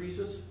worker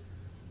visas,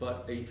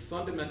 but a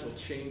fundamental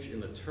change in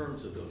the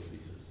terms of those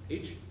visas.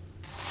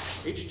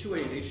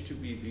 H-2A and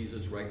H-2B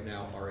visas right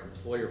now are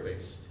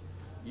employer-based.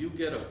 You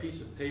get a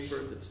piece of paper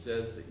that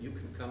says that you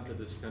can come to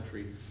this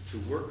country to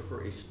work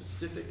for a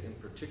specific and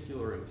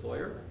particular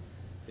employer,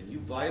 and you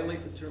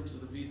violate the terms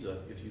of the visa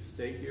if you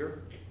stay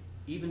here,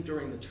 even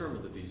during the term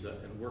of the visa,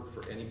 and work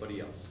for anybody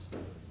else.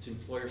 It's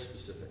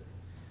employer-specific.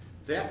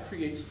 That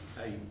creates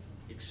an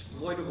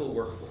exploitable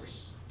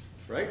workforce,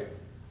 right?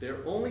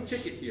 Their only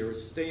ticket here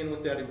is staying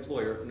with that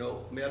employer,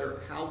 no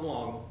matter how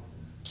long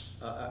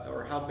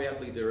or how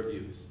badly they're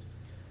abused.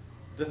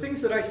 The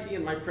things that I see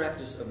in my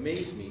practice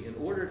amaze me. In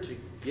order to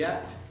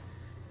get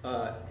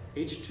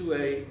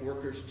H-2A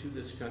workers to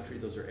this country,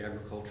 those are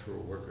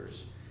agricultural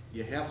workers,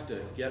 you have to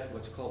get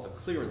what's called a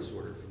clearance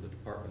order from the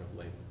Department of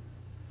Labor.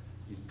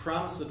 You've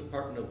promised the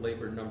Department of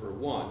Labor, number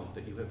one,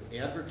 that you have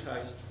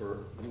advertised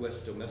for U.S.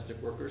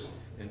 domestic workers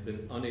and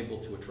been unable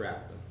to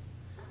attract them.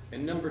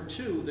 And number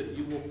two, that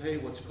you will pay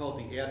what's called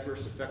the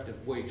adverse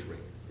effective wage rate.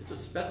 It's a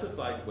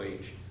specified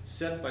wage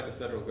set by the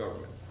federal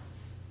government.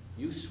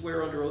 You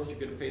swear under oath you're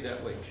going to pay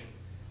that wage.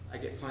 I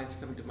get clients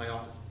coming to my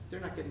office, they're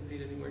not getting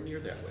paid anywhere near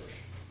that wage.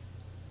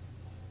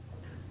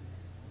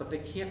 But they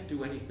can't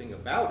do anything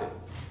about it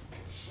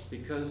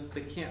because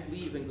they can't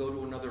leave and go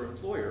to another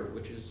employer,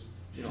 which is,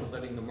 you know,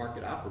 letting the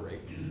market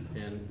operate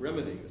and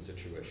remedying the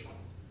situation.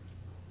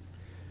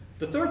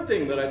 The third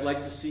thing that I'd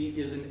like to see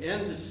is an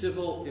end to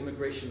civil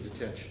immigration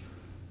detention.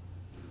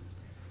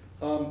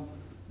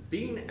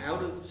 Being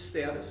out of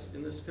status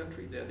in this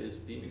country, that is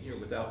being here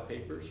without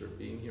papers or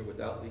being here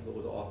without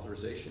legal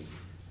authorization,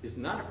 is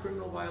not a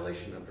criminal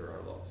violation under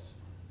our laws.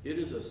 It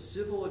is a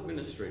civil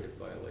administrative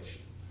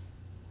violation.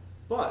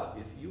 But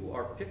if you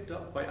are picked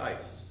up by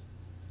ICE,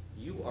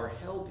 you are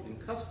held in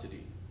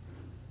custody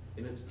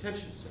in a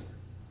detention center.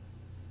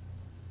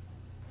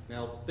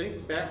 Now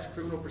think back to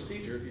criminal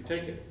procedure if you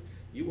take it.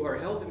 You are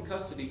held in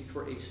custody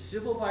for a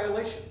civil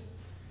violation,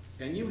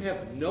 and you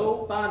have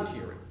no bond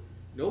hearing.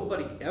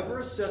 Nobody ever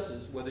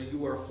assesses whether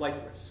you are a flight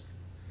risk.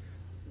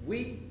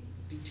 We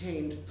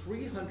detained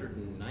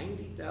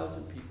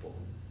 390,000 people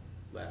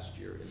last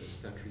year in this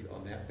country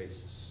on that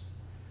basis.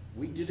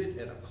 We did it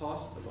at a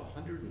cost of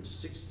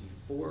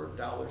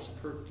 $164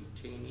 per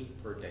detainee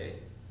per day,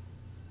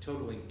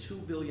 totaling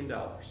 $2 billion.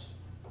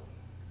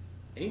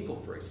 Ankle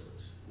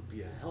bracelets would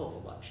be a hell of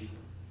a lot cheaper.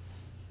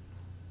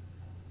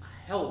 A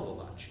hell of a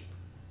lot cheaper.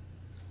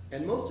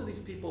 And most of these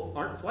people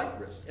aren't flight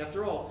risk.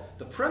 After all,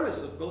 the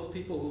premise of most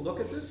people who look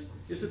at this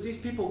is that these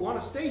people want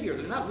to stay here.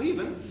 They're not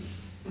leaving.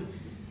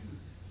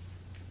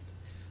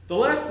 The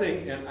last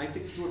thing, and I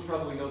think Stuart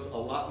probably knows a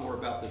lot more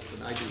about this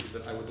than I do,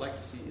 but I would like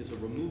to see is a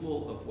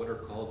removal of what are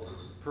called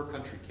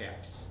per-country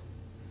caps.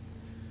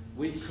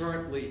 We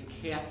currently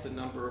cap the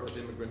number of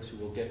immigrants who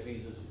will get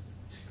visas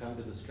to come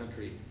to this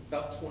country,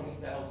 about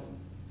 20,000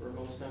 for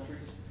most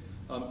countries.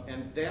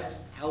 And that's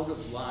out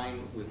of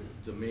line with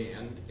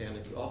demand, and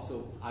it's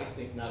also, I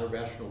think, not a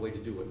rational way to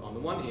do it. On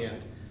the one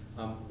hand,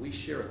 we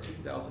share a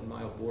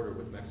 2,000-mile border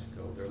with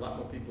Mexico. There are a lot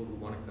more people who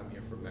want to come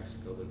here from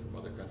Mexico than from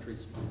other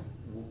countries.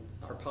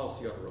 Our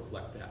policy ought to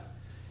reflect that.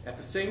 At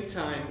the same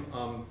time,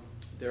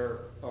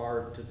 there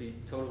are, to be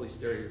totally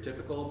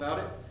stereotypical about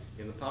it,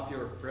 in the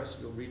popular press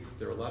you'll read that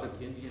there are a lot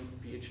of Indian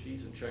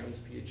PhDs and Chinese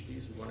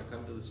PhDs who want to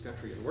come to this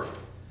country and work,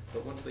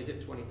 but once they hit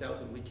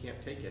 20,000, we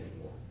can't take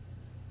anymore.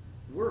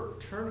 We're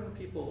turning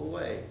people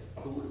away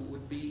who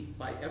would be,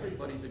 by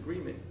everybody's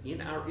agreement,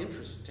 in our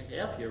interest to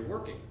have here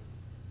working.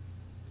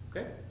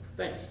 Okay?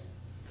 Thanks.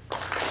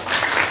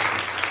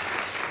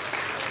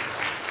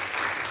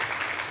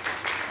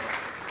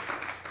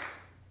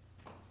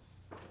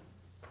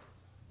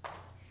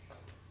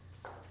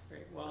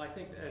 Great. Well, I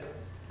think that,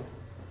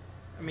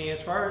 I mean,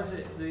 as far as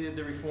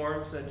the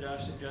reforms that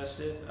Josh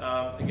suggested,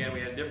 again, we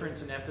had a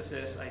difference in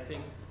emphasis. I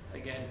think,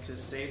 again, to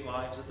save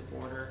lives at the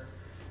border,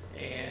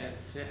 and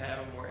to have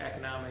a more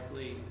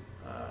economically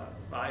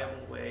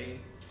viable way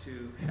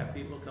to have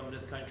people come to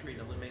the country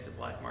and eliminate the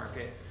black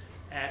market.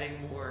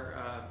 Adding more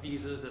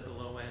visas at the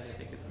low end, I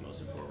think, is the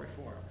most important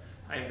reform.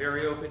 I am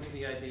very open to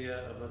the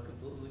idea of a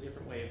completely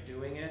different way of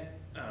doing it.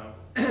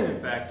 In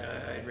fact,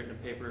 I had written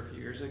a paper a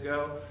few years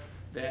ago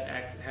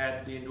that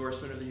had the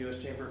endorsement of the U.S.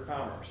 Chamber of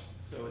Commerce.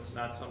 So it's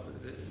not something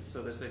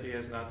so this idea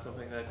is not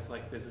something that's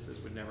like businesses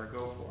would never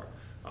go for.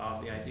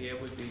 The idea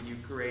would be you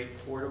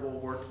create portable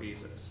work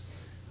visas.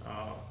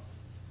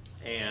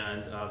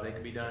 And they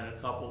could be done in a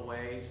couple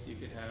ways. You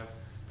could have,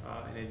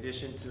 in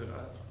addition to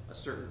a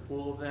certain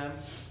pool of them,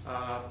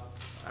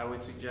 I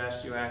would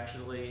suggest you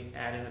actually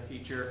add in a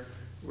feature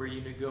where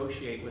you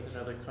negotiate with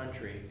another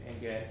country and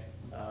get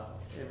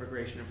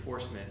immigration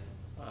enforcement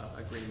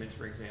agreements,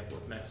 for example,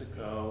 with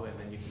Mexico, and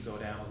then you can go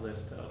down the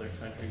list to other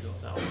countries, El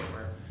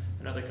Salvador,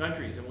 and other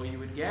countries. And what you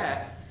would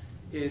get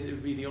is it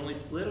would be the only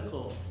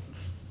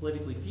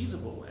politically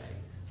feasible way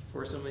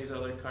for some of these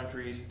other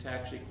countries to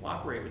actually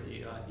cooperate with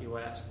the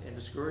U.S. and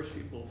discourage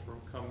people from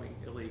coming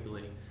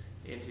illegally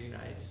into the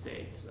United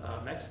States.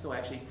 Mexico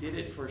actually did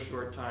it for a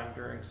short time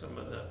during some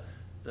of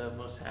the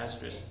most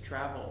hazardous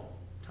travel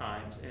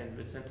times, and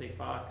Vicente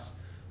Fox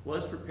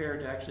was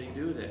prepared to actually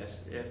do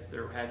this if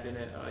there had been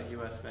a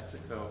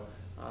U.S.-Mexico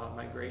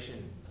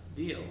migration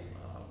deal.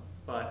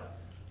 But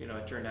you know,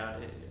 it turned out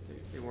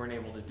they weren't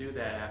able to do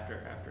that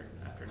after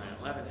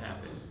 9/11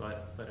 happened.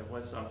 But it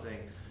was something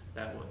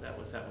that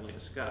was heavily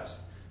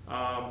discussed.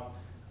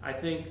 I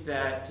think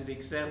that to the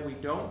extent we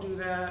don't do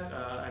that,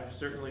 I'm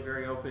certainly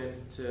very open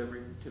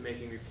to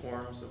making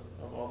reforms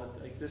of all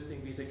the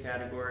existing visa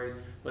categories.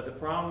 But the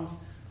problems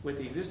with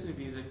the existing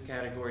visa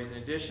categories, in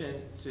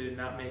addition to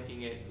not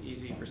making it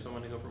easy for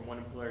someone to go from one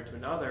employer to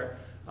another,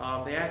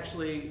 they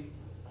actually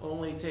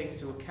only take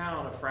into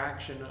account a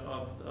fraction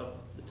of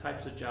the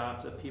types of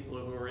jobs that people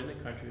who are in the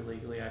country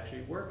legally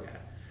actually work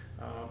at.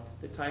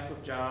 The type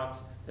of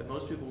jobs that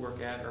most people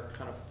work at are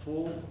kind of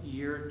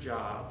full-year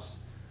jobs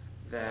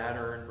that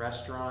are in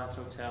restaurants,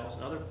 hotels,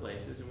 and other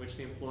places in which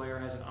the employer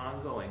has an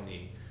ongoing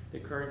need. The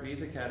current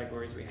visa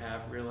categories we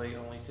have really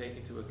only take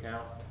into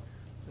account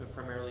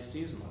primarily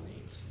seasonal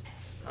needs.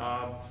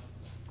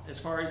 As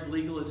far as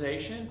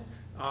legalization,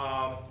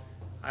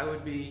 I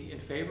would be in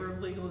favor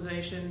of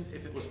legalization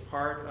if it was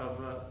part of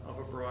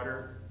a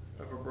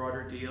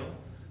broader deal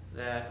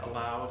that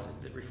allowed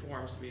the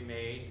reforms to be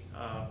made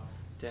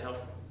to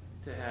help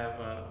to have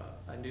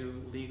a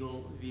new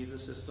legal visa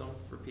system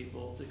for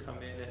people to come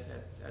in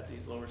at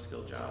these lower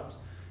skilled jobs.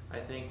 I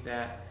think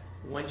that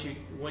once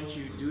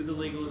you do the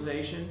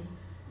legalization,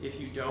 if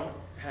you don't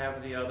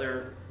have the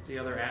other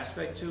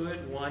aspect to it,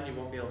 one, you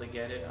won't be able to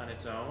get it on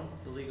its own,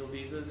 the legal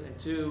visas, and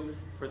two,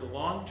 for the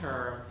long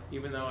term,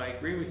 even though I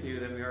agree with you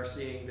that we are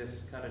seeing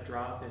this kind of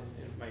drop in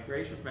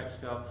migration from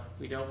Mexico,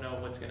 we don't know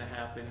what's going to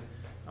happen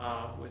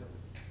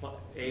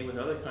with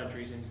other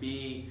countries, and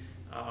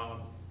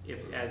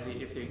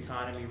if the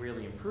economy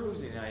really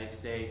improves in the United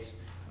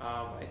States,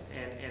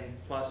 and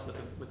plus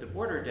with the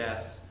border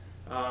deaths,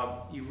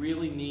 you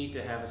really need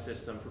to have a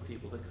system for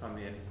people to come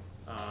in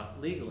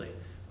legally.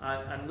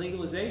 On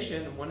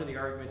legalization, one of the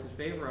arguments in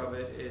favor of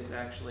it is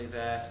actually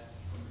that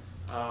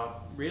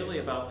really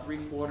about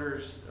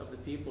 3/4 of the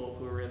people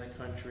who are in the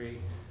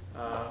country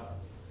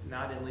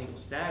not in legal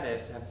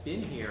status have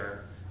been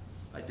here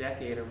a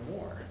decade or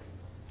more,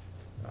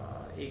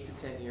 8 to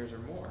 10 years or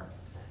more.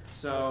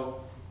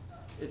 So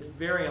it's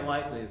very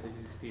unlikely that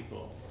these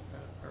people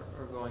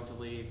are going to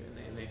leave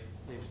and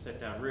they've set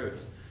down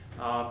roots.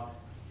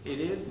 It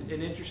is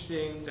an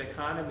interesting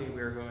dichotomy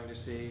we're going to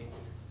see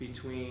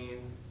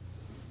between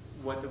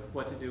what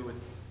to do with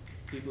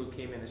people who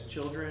came in as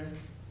children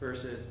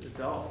versus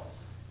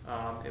adults.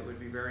 It would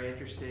be very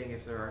interesting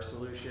if there are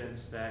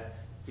solutions that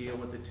deal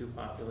with the two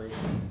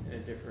populations in a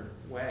different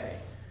way.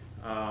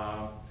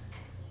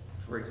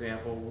 For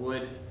example,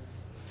 would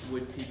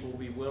people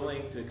be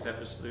willing to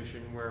accept a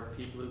solution where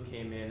people who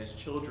came in as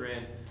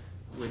children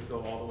would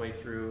go all the way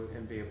through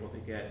and be able to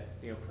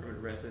get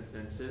permanent residence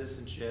and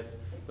citizenship,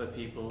 but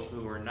people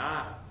who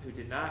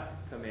did not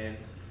come in,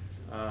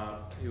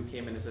 who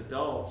came in as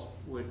adults,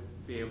 would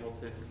be able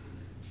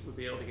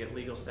to get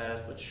legal status,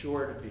 but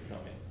short of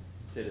becoming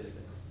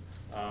citizens.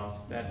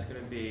 That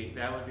would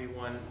be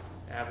one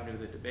avenue of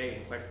the debate.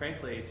 And quite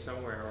frankly, it's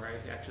somewhere where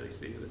I actually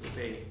see the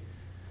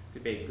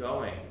debate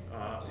going.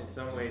 In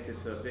some ways,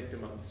 it's a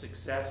victim of the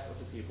success of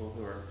the people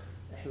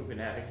who've been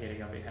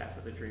advocating on behalf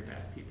of the DREAM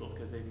Act people,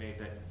 because they've made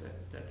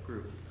that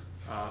group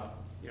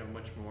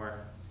much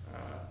more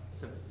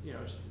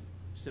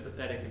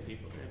sympathetic in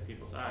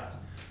people's eyes.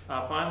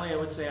 Finally, I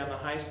would say on the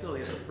high school,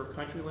 yes, the per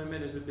country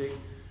limit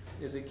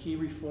is a key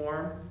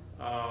reform.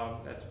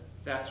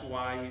 That's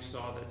why you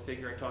saw that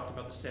figure I talked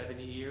about, the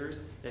 70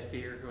 years. That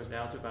figure goes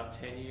down to about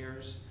 10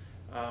 years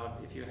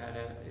if you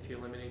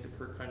eliminate the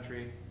per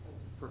country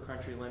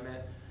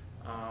limit.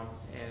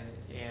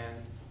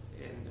 And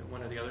in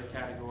one of the other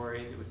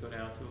categories, it would go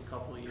down to a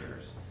couple of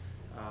years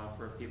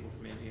for people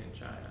from India and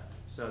China.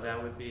 So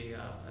that would be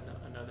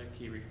another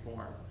key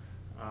reform.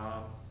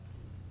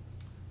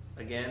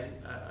 Again,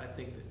 I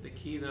think that the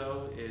key,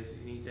 though, is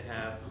you need to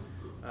have,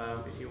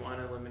 if you want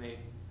to eliminate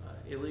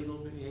illegal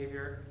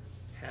behavior,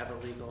 have a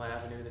legal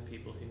avenue that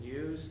people can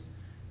use,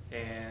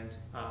 and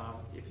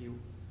if you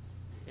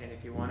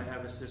want to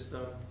have a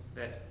system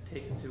that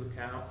takes into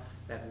account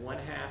that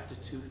 1/2 to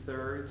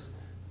 2/3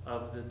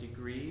 of the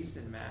degrees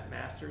and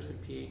masters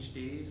and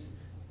PhDs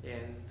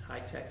in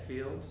high-tech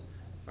fields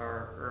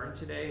are earned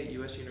today at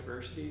U.S.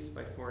 universities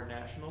by foreign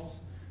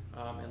nationals.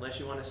 Unless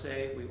you want to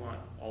say we want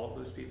all of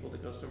those people to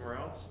go somewhere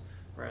else,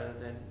 rather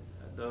than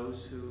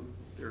those who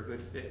are a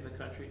good fit in the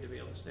country to be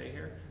able to stay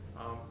here,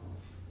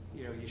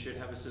 you know, you should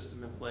have a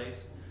system in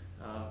place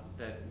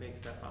that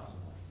makes that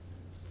possible.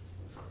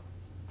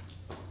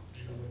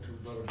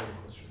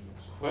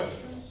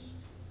 Questions?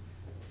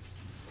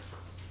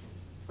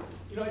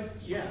 You know,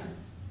 yeah.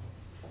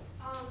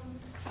 I have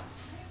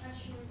a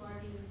question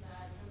regarding the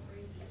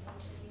temporary visas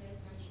that you guys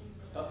mentioned.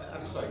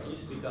 I'm sorry, can you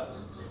speak up?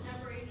 The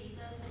temporary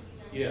visas that you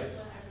mentioned Yes.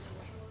 for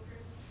agricultural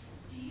workers.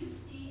 Do you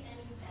see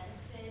any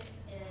benefit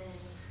in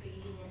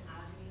creating an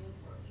avenue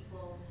for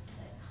people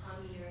that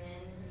come year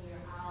in and year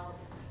out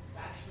to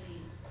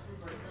actually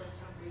convert those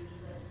temporary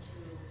visas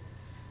to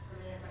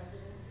permanent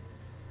residency?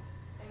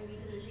 I mean,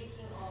 because they're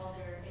taking all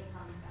their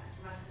income back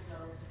to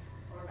Mexico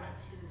or back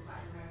to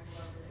Latin America,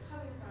 wherever they're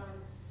coming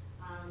from.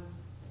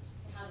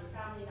 They have their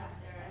family back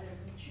there and they're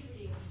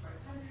contributing to our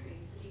country.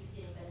 So do you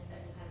see any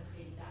benefit in kind of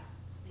creating that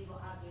legal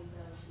avenue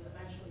for them to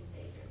eventually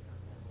stay here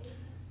permanently?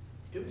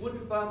 It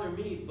wouldn't bother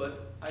me,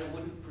 but I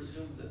wouldn't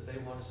presume that they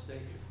want to stay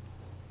here.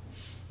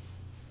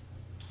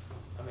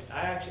 I mean,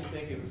 I actually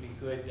think it would be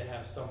good to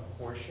have some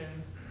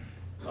portion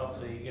of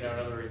the, you know, in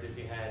other words, if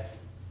you had,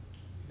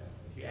 you know,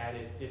 if you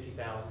added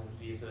 50,000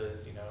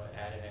 visas, you know,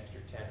 add an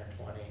extra 10 or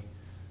 20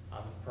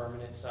 on the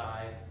permanent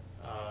side,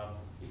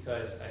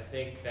 because I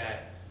think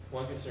that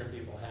one concern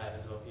people have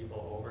is about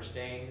people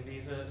overstaying the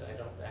visas. I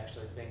don't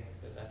actually think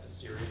that that's a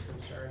serious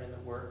concern in the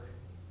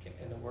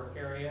work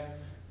area,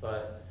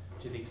 but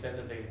to the extent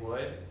that they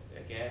would,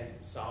 again,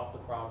 solve the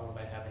problem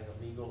by having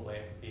a legal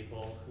way for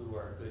people who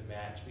are a good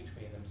match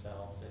between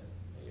themselves and,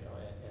 you know,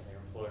 and their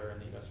employer in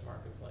the U.S.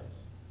 marketplace.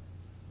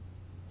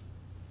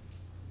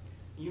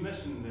 You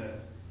mentioned that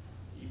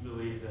you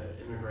believe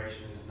that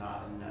immigration is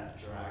not a net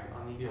drag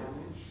on the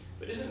economy,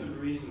 but isn't the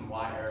reason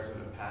why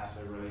Arizona passed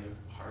a really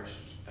harsh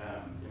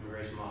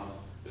immigration laws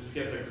is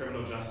because their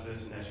criminal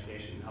justice and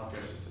education and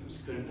healthcare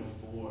systems couldn't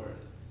afford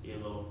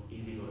illegal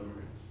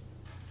immigrants?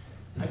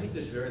 I think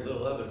there's very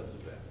little evidence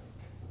of that.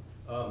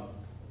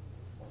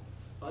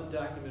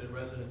 Undocumented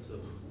residents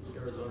of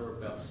Arizona are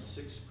about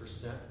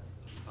 6% of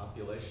the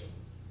population.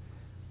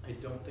 I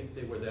don't think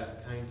they were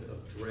that kind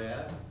of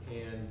drag,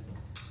 and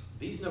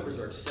these numbers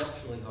are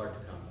exceptionally hard to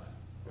come by,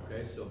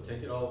 okay? So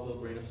take it all with a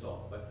little grain of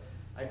salt, but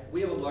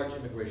we have a large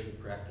immigration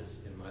practice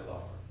in my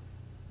law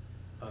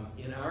firm.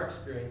 In our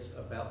experience,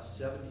 about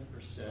 70%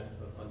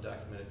 of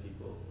undocumented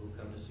people who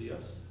come to see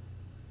us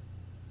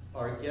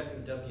are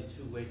getting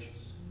W-2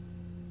 wages.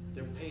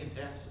 They're paying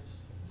taxes.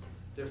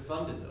 They're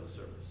funding those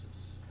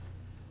services.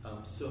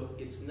 So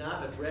it's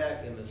not a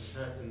drag in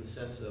the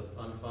sense of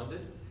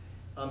unfunded.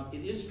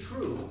 It is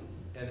true,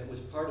 and it was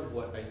part of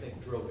what I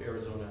think drove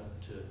Arizona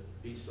to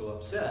be so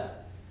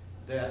upset,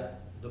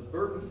 that the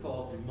burden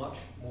falls much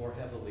more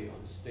heavily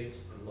on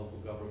states and local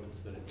governments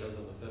than it does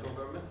on the federal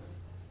government,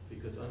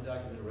 because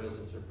undocumented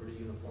residents are pretty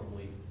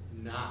uniformly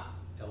not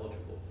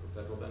eligible for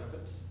federal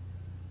benefits,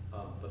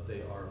 but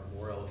they are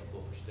more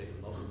eligible for state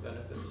and local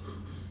benefits.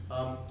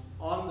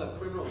 On the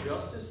criminal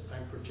justice,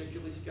 I'm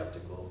particularly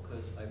skeptical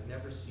because I've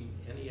never seen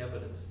any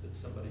evidence that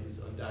somebody who's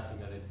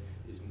undocumented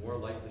is more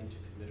likely to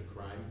commit a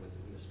crime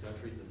within this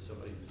country than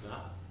somebody who's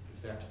not.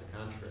 In fact, to the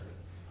contrary.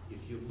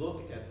 If you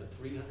look at the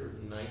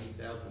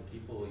 390,000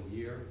 people a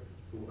year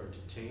who are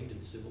detained in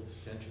civil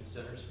detention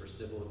centers for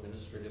civil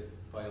administrative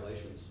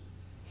violations,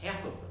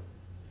 half of them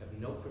have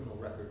no criminal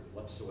record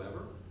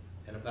whatsoever,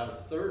 and about a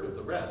third of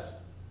the rest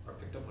are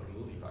picked up on a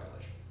moving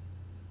violation.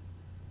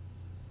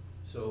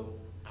 So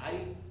I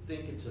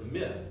think it's a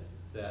myth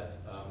that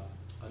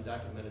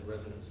undocumented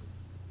residents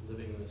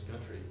living in this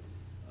country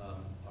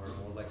are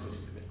more likely to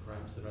commit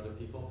crimes than other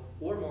people,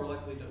 or more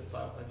likely to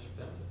file claims for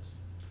benefits.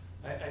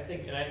 I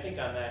think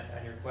on that,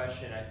 on your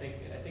question, I think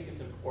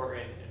it's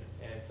important,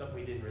 and it's something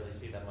we didn't really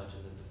see that much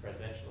in the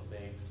presidential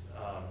debates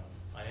on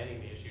any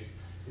of the issues,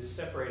 is to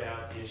separate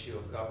out the issue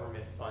of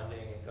government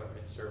funding and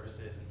government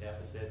services and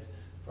deficits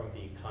from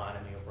the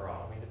economy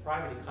overall. I mean, the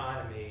private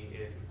economy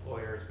is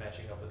employers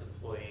matching up with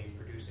employees,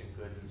 producing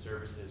goods and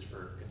services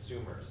for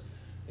consumers.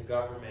 The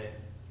government,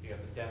 you know,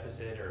 the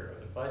deficit or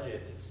the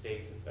budgets at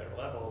states and federal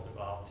levels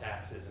involve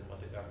taxes and what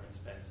the government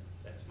spends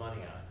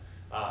money on.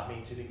 I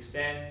mean, to the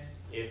extent,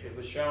 if it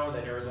was shown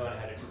that Arizona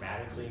had to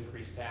dramatically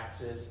increase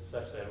taxes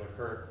such that it would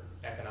hurt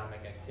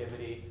economic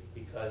activity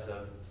because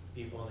of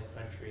people in the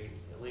country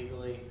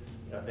illegally,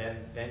 you know,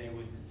 then you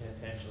would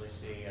potentially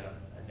see a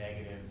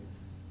negative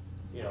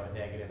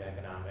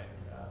economic,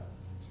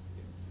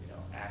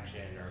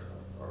 action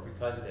or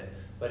because of it.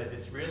 But if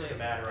it's really a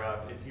matter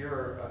of, if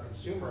you're a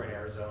consumer in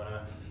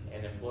Arizona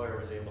and an employer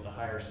was able to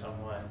hire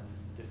someone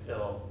to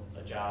fill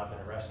a job in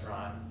a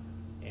restaurant,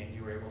 and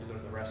you were able to go to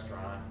the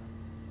restaurant,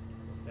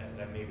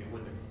 that maybe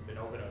wouldn't have been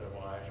open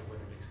otherwise, or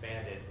wouldn't have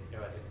expanded, you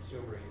know, as a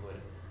consumer you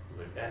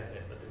would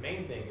benefit. But the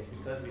main thing is,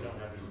 because we don't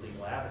have these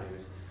legal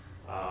avenues,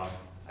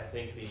 I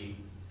think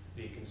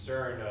the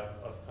concern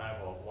of kind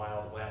of a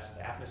Wild West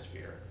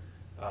atmosphere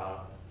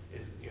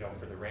is,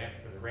 for the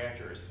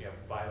ranchers,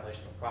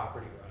 violation of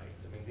property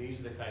rights. I mean, these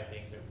are the kind of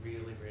things that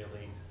really,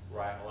 really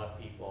rile up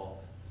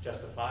people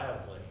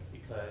justifiably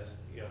because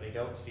they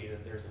don't see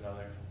that there's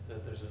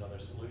another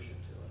solution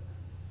to it.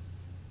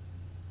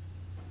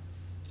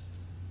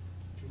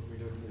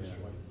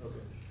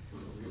 Okay.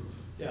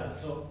 Yeah,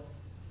 so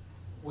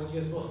when you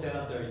guys both stand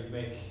up there, you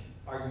make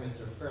arguments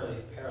that are fairly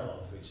parallel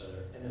to each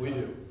other. And We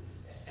do.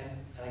 And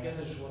I guess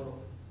I just wonder,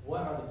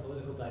 what are the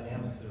political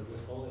dynamics that are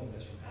withholding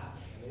this from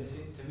happening? I mean,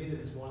 to me,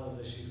 this is one of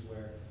those issues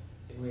where,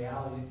 in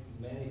reality,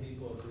 many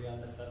people agree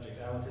on this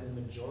subject. I would say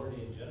the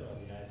majority in general of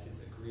the United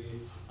States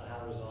agree on how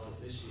to resolve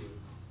this issue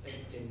at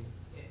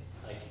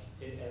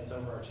its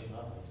overarching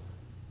levels.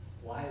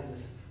 Why is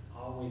this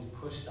always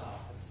pushed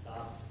off and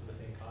stopped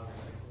within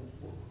Congress? Like,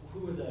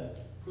 who are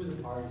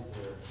the parties that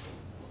are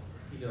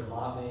either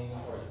lobbying,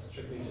 or is it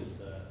strictly just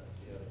the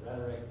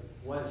rhetoric?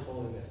 What is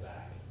holding this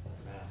back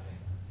from happening?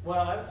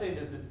 Well, I would say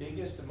that the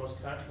biggest, the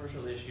most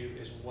controversial issue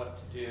is what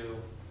to do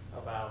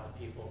about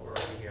the people who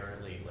are here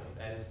illegally.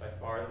 That is by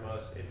far the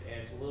most, and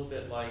it's a little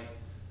bit like,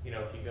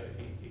 if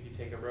you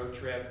take a road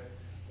trip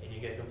and you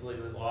get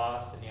completely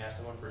lost and you ask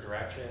someone for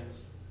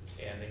directions,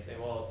 and they say,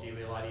 well, it'd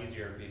be a lot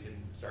easier if you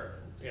didn't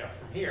start,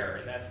 from here.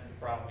 And that's the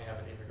problem we have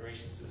in the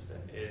immigration system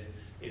is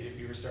if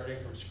you were starting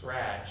from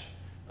scratch,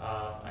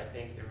 I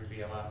think there would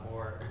be a lot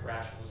more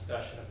rational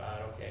discussion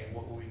about, okay,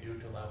 what will we do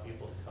to allow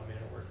people to come in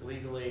and work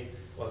legally?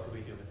 What could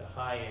we do with the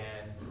high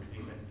end? There was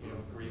even,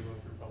 agreement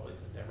with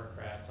Republicans and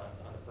Democrats on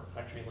the per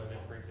country limit,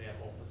 for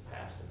example, was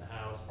passed in the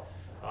House.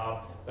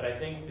 But I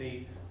think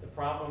the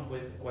problem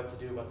with what to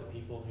do about the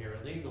people here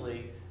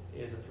illegally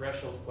is a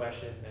threshold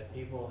question that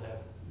people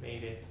have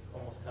made it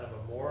almost kind of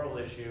a moral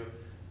issue.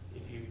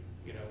 If you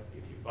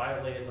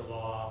violated the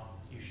law,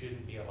 you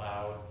shouldn't be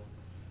allowed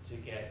to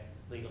get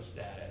legal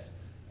status.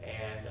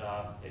 And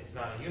it's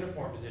not a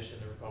uniform position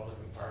in the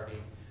Republican Party,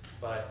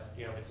 but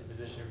it's a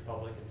position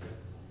Republicans,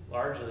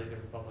 largely the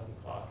Republican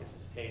caucus,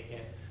 has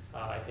taken.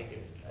 I think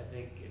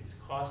it's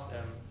cost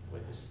them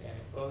with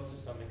Hispanic votes to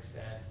some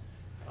extent.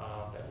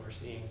 That we're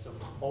seeing some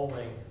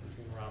polling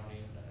between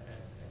Romney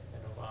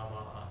and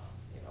Obama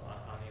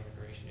on the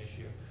immigration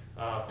issue.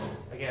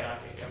 Again,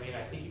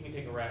 I think you can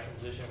take a rational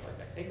position,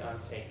 like I think I'm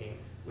taking,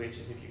 which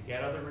is if you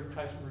get other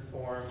kinds of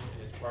reforms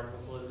and it's part of a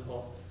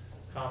political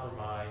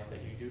compromise, that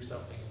you do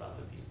something about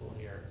the people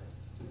here,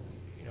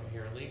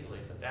 here illegally.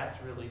 But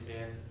that's really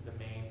been the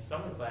main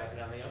stumbling block. And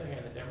on the other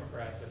hand, the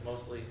Democrats have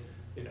mostly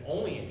been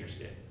only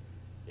interested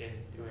in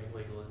doing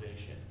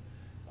legalization.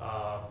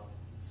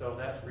 So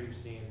that's where you've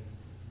seen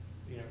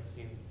the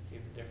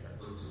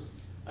difference.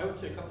 I would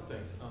say a couple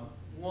things.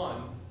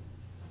 One,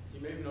 you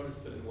may have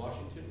noticed that in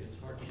Washington, it's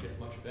hard to get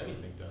much of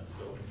anything done.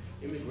 So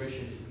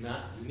immigration is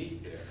not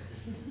unique there.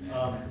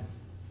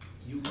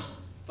 You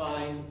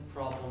find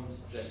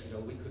problems that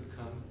we could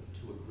come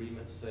to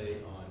agreement, say,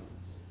 on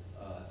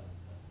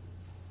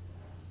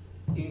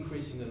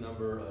increasing the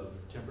number of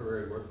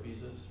temporary work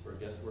visas for a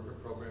guest worker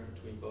program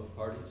between both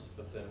parties,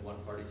 but then one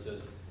party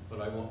says,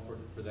 but I won't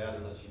for that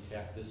unless you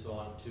tack this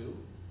on too.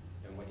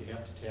 And what you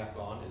have to tack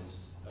on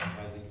is a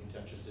highly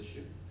contentious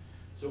issue.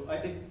 So I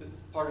think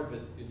that part of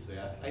it is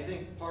that. I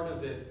think part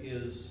of it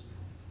is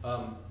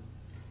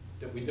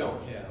that we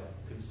don't have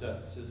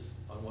consensus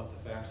on what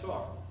the facts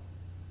are.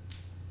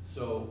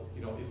 So,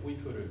 if we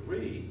could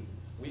agree,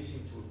 we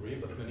seem to agree,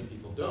 but many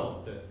people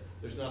don't, that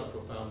there's not a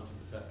profound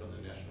effect on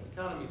the national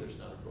economy, there's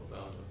not a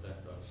profound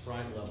effect on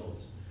crime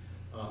levels,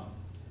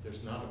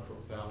 there's not a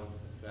profound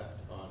effect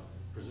on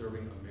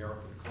preserving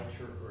American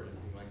culture or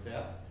anything like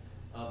that.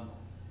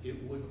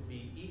 It would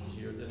be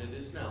easier than it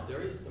is now.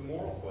 There is the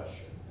moral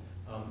question.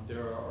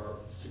 There are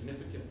a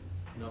significant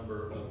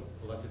number of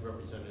elected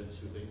representatives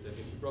who think that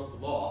if you broke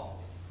the law,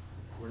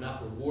 we're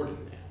not rewarding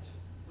that.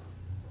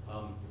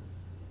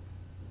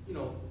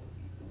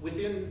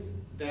 Within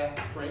that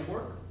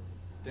framework,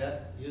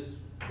 that is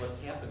what's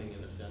happening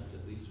in a sense,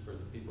 at least for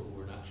the people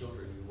who are not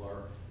children, who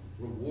are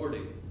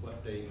rewarding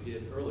what they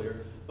did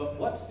earlier. But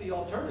what's the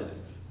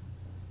alternative?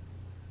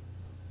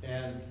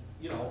 And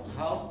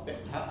how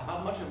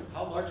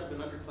large of an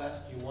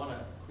underclass do you want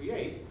to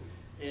create?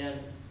 And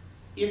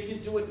if you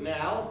do it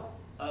now,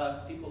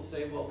 people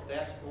say, well,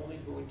 that's only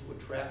going to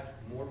attract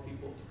more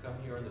people to come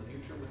here in the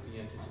future with the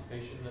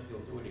anticipation that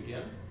you'll do it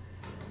again.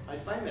 I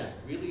find that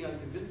really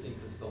unconvincing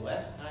because the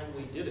last time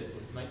we did it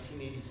was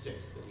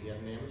 1986, that we had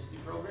an amnesty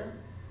program.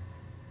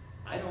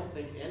 I don't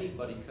think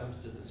anybody comes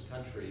to this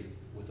country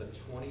with a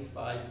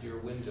 25-year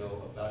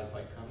window about if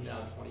I come now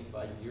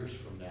 25 years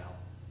from now,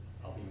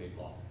 I'll be made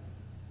lawful.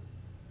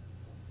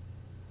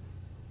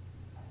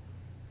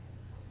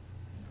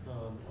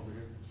 Over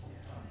here.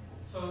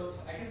 So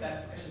I guess that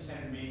discussion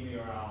centered mainly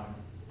around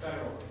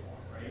federal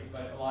reform, right?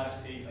 But a lot of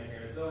states like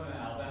Arizona and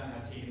Alabama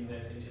have taken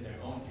this into their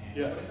own hands.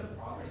 Yes. What is the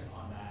progress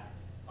on that?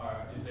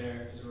 Is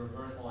there a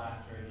reversal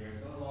after the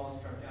Arizona law was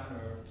struck down,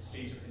 or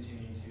states are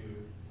continuing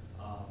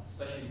to,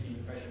 especially seeing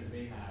the pressures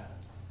they have,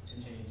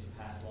 continuing to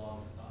pass laws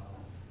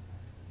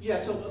Yeah,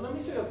 so let me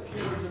say a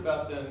few words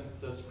about then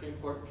the Supreme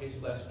Court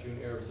case last June,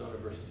 Arizona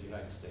versus the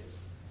United States.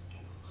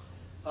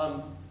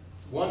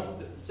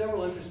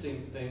 Several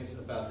interesting things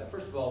about that.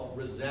 First of all,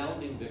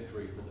 resounding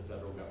victory for the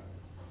federal government.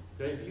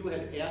 Okay, if you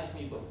had asked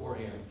me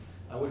beforehand,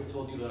 I would have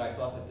told you that I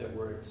thought that there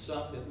were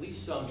at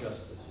least some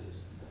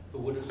justices who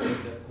would have said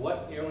that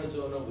what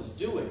Arizona was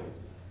doing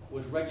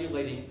was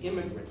regulating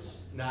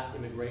immigrants, not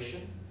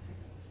immigration.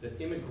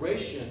 That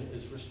immigration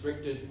is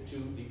restricted to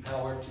the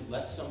power to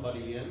let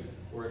somebody in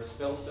or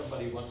expel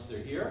somebody once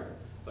they're here.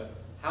 But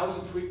how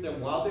you treat them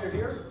while they're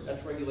here,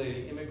 that's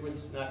regulating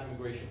immigrants, not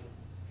immigration.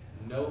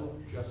 No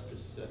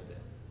justice said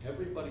that.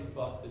 Everybody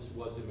thought this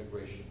was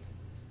immigration.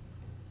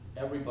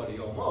 Everybody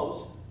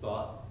almost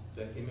thought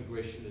that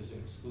immigration is an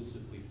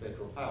exclusively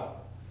federal power.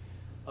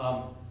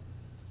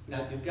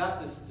 Now, you've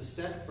got this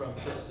dissent from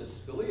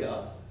Justice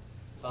Scalia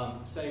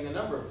saying a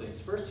number of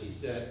things. First, he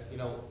said, you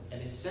know, an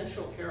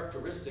essential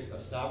characteristic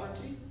of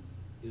sovereignty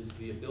is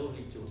the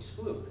ability to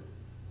exclude.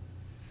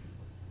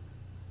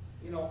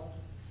 You know,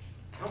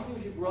 how many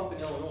of you grew up in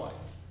Illinois?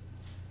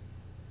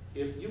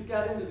 If you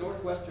got into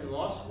Northwestern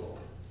Law School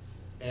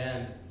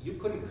and you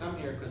couldn't come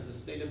here because the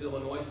state of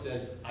Illinois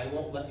says, I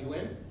won't let you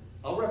in,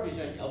 I'll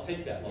represent you, I'll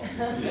take that law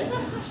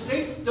school.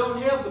 States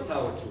don't have the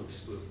power to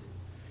exclude.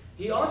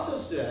 He also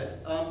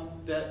said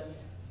that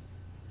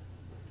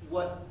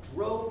what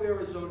drove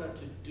Arizona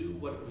to do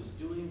what it was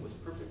doing was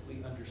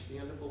perfectly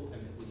understandable,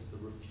 and it was the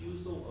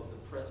refusal of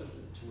the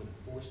president to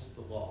enforce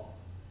the law.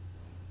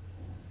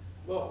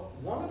 Well,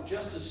 one of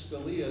Justice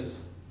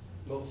Scalia's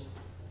most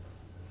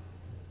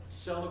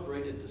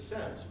celebrated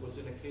dissents was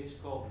in a case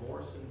called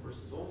Morrison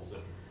versus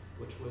Olson,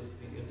 which was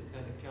the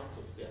independent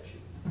counsel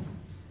statute.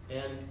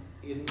 And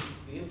in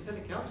the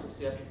independent counsel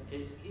statute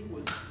case, he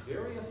was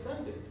very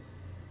offended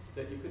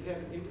that you could have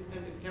an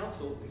independent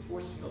counsel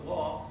enforcing a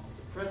law that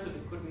the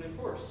president couldn't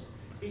enforce.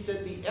 He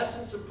said the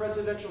essence of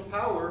presidential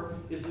power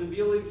is the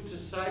ability to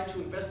decide to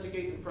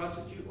investigate and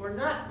prosecute or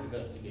not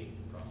investigate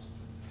and prosecute.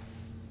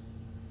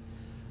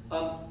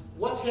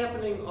 What's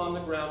happening on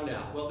the ground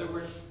now? Well, there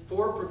were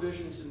 4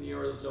 provisions in the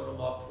Arizona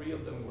law. 3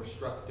 of them were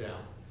struck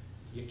down.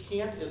 You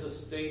can't, as a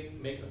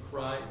state, make a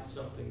crime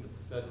something that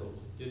the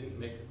federals didn't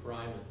make a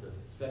crime, that the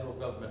federal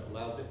government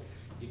allows it.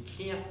 You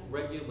can't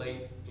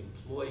regulate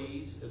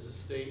employees as a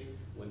state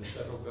when the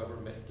federal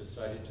government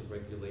decided to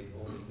regulate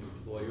only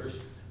employers.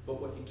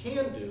 But what you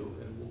can do,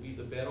 and will be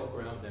the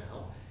battleground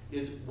now,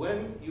 is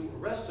when you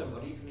arrest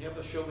somebody, you can have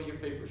a show me your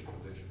papers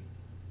provision.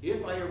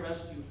 If I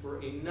arrest you for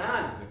a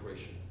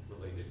non-immigration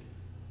related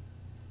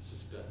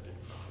suspected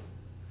crime,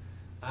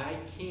 I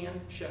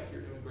can check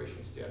your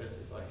immigration status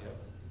if I have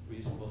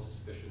reasonable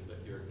suspicion that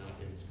you're not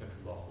in this country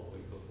lawfully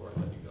before I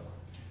let you go.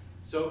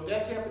 So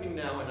that's happening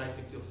now, and I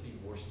think you'll see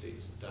more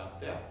states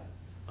adopt that.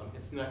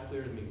 It's not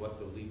clear to me what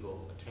the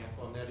legal attack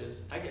on that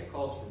is. I get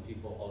calls from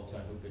people all the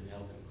time who've been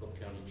held in Cook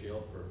County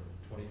Jail for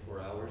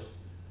 24 hours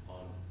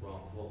on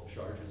wrongful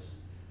charges.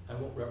 I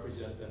won't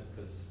represent them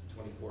because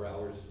 24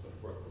 hours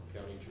before a Cook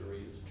County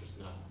jury is just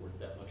not worth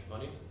that much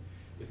money.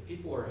 If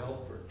people are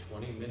held for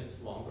 20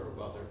 minutes longer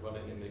while they're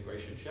running an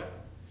immigration check,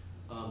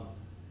 I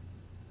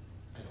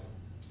don't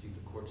see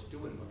the courts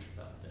doing much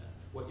about that.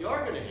 What you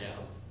are going to have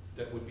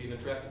that would be an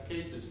attractive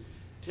case is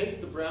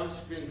take the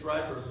brown-skinned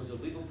driver who's a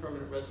legal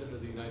permanent resident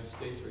of the United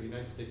States or a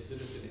United States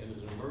citizen and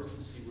is an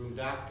emergency room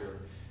doctor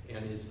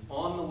and is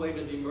on the way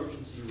to the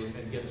emergency room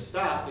and gets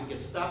stopped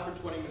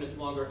for 20 minutes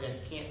longer and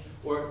can't,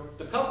 or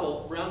the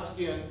couple,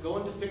 brown-skinned,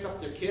 going to pick up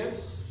their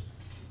kids,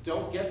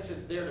 don't get to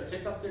there to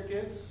pick up their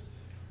kids.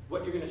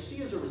 What you're going to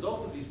see as a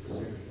result of these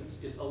proceedings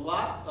is a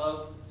lot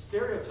of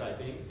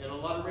stereotyping and a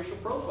lot of racial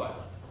profiling.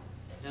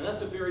 And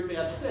that's a very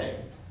bad thing.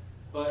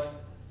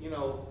 But, you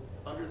know,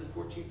 under the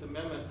 14th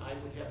Amendment, I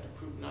would have to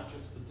prove not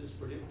just the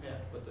disparate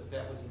impact, but that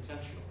that was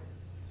intentional.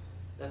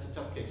 That's a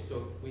tough case.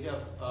 So we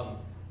have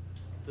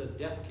the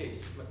death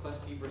case,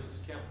 McCleskey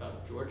versus Kemp out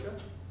of Georgia.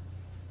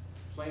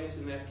 Plaintiffs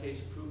in that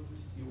case proved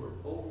you were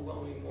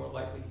overwhelmingly more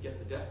likely to get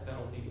the death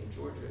penalty in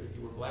Georgia if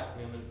you were black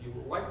man than if you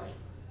were white man.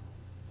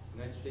 The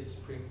United States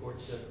Supreme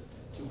Court said,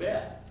 too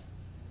bad.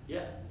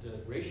 Yeah, the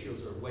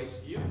ratios are way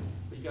skewed,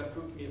 but you got to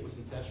prove to me it was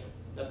intentional.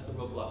 That's the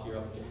roadblock you're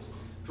up against.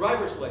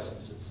 Driver's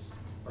licenses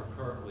are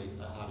currently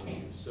a hot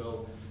issue.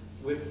 So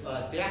with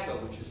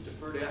DACA, which is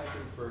Deferred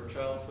Action for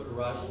Childhood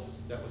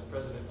Arrivals, that was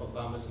President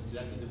Obama's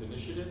executive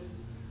initiative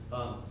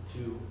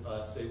to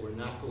say we're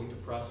not going to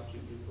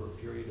prosecute you for a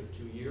period of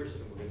 2 years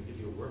and we're going to give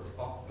you a work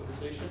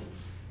authorization.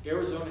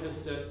 Arizona has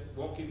said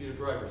won't give you a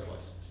driver's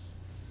license.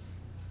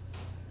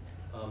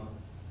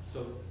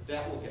 So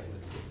that will get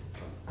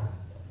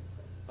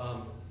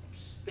litigated.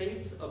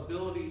 States'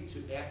 ability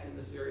to act in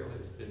this area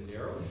has been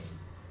narrowed,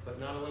 but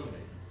not eliminated.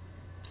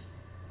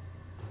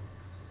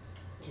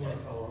 Do you want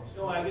to follow up?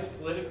 No, I guess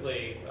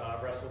politically,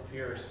 Russell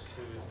Pierce,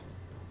 who's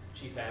the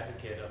chief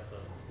advocate of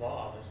the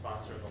law, the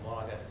sponsor of the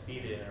law, got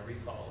defeated in a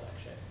recall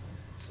election.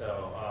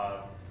 So,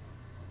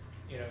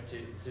 you know,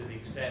 to the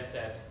extent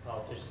that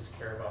politicians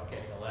care about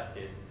getting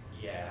elected,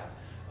 yeah.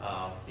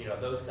 You know,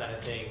 those kind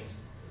of things,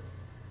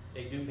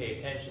 they do pay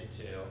attention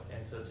to,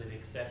 and so to the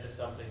extent that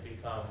something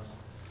becomes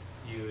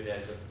viewed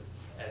as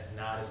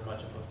not as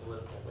much of a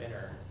political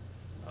winner,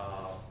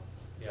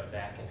 you know,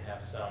 that can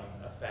have some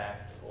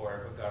effect,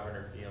 or if a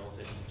governor feels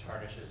it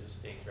tarnishes the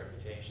state's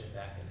reputation,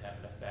 that can have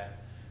an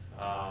effect.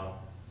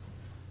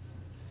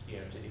 You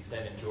know, to the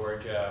extent in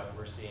Georgia,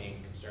 we're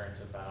seeing concerns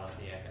about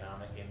the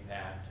economic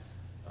impact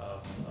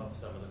of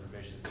some of the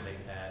provisions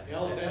they've had.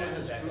 Alabama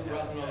has fruit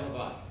rotten on the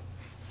vine.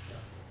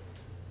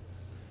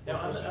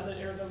 Now, on the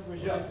Arizona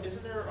provision,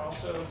 isn't there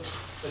also, but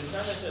it's not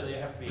necessarily they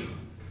have to be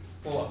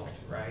booked,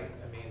 right?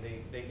 I mean,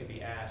 they can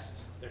be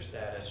asked their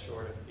status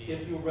short of being.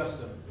 If you arrest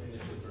them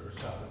initially for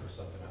stopping for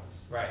something else.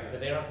 Right, but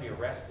they don't have to be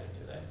arrested,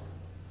 do they?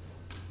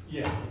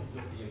 Yeah,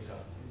 with the income,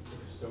 the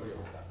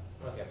custodial stuff.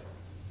 Okay.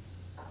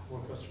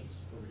 More questions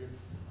over here?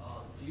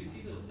 Do you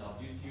see the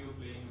WTO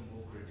playing a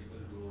more critical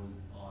role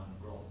on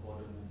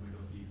cross-border movement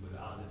of people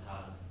as it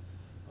has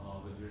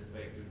with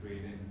respect to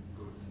trade in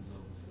goods and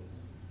services?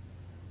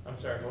 I'm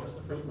sorry, what was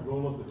the first The one?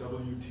 role of the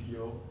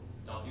WTO?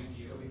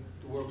 WTO?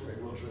 The World Trade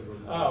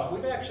Organization.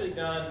 We've actually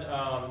done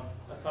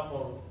a couple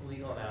of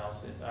legal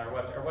analysis. Our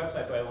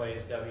website, by the way,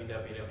 is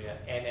www.nfap.com,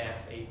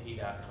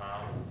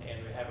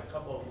 and we have a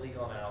couple of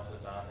legal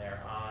analysis on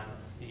there on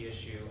the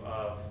issue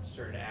of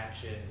certain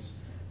actions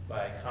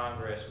by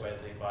Congress, whether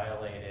they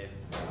violated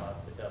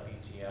the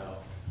WTO,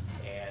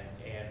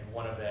 and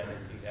one of them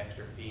is these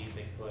extra fees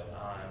they put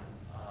on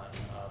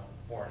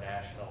foreign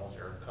nationals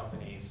or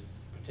companies,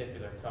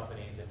 particular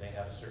companies, if they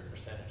have a certain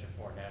percentage of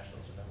foreign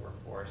nationals in their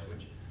workforce,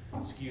 which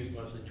skews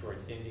mostly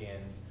towards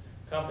Indians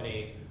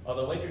companies.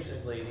 Although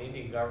interestingly, the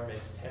Indian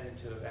governments tended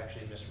to have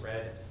actually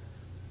misread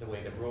the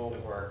way the rule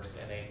works,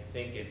 and they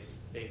think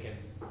they can,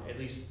 at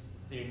least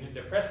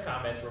the press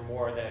comments were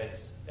more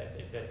that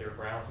that their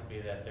grounds would be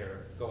that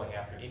they're going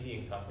after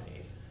Indian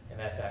companies, and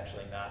that's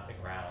actually not the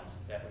grounds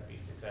that would be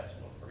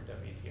successful for a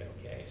WTO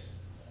case.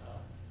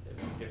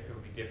 It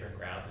would be different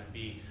grounds.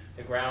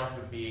 The grounds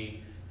would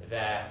be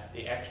that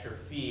the extra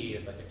fee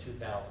is like a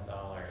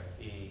 $2,000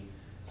 fee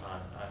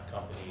on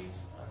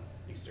companies, on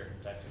these certain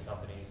types of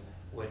companies,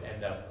 would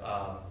end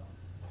up,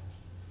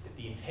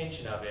 the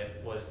intention of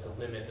it was to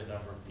limit the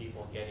number of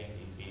people getting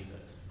these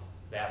visas.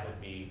 That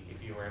would be,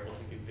 if you were able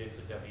to convince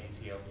a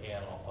WTO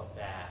panel of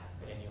that,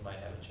 then you might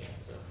have a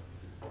chance of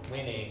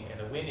winning. And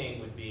the winning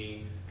would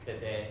be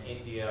that then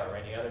India or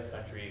any other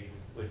country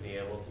would be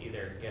able to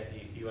either get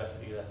the U.S.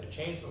 would either have to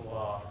change the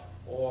law,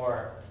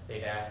 or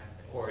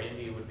or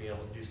India would be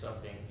able to do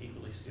something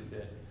equally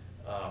stupid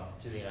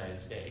to the United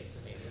States.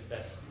 I mean,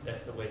 that's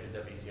the way the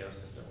WTO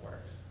system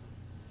works.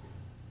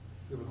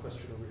 We have a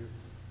question over here.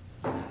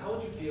 How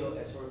would you feel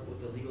as far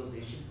with the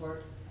legalization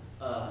part?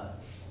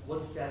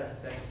 What's that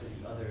effect for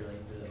the other,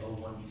 like the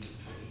O1 visas,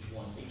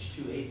 H1,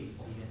 H2A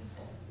visas even?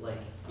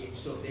 Like,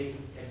 if they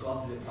had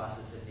gone through the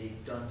process and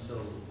they've done so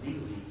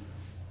legally,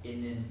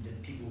 and then the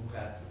people who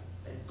had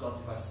gone through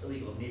the process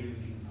illegal, maybe we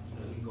can,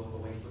 we can go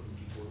away from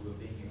people who have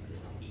been here for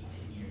like 8,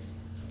 10 years,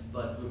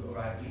 but who have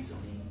arrived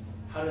recently.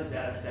 How does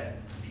that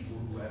affect people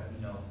who have,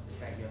 you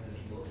have the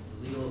people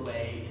the legal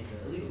way and the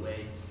illegal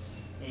way,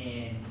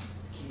 and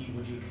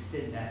would you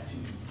extend that to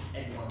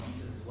N1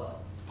 visas as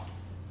well?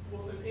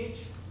 Well, an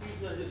H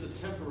visa is a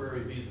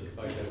temporary visa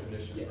by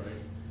definition, Yes.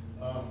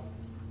 right?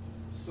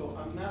 So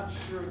I'm not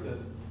sure that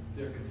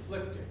they're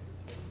conflicting.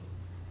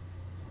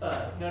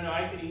 No,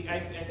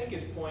 I think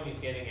his point he's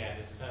getting at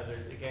is kind of,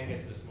 again,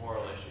 gets this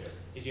moral issue,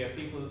 is you have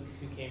people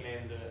who came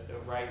in the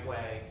right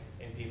way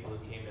and people who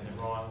came in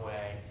the wrong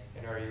way,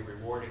 and are you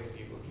rewarding the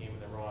people who came in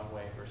the wrong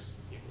way versus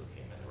the people who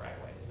came in the right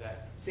way? Is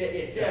that?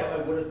 Say I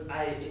would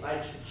have, if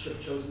I should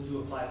have chosen to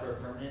apply for a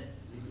permanent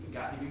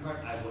green card,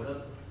 I would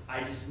have.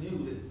 I just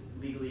knew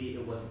that legally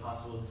it wasn't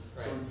possible,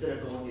 Right. so instead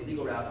of going the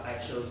legal route, I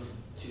chose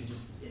to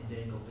just and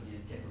then go for the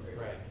temporary.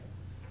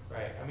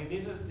 Right. I mean,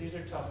 these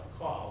are tough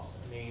calls.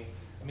 I mean,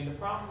 the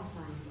problem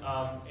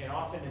and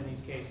often in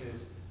these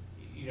cases,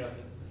 the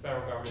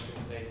federal government's going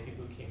to say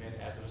people who came in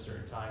as of a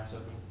certain time,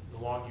 so the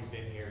longer you've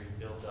been here,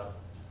 you build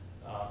up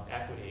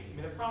equities. I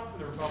mean, the problem from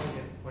the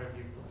Republican point of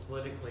view,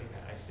 politically,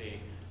 I see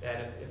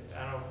that if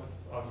I don't know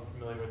if I'm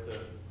familiar with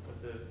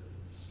the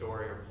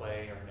story or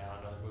play or now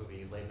another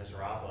movie, Les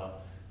Miserables,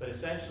 but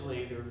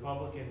essentially the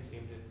Republicans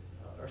seem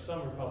to, or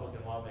some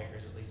Republican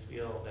lawmakers at least,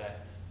 feel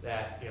that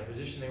the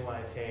position they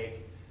want to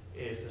take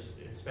is this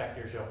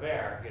Inspector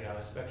Javert.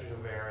 Inspector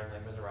Javert and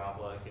Les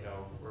Miserables,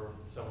 were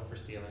someone for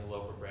stealing a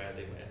loaf of bread.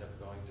 They would end up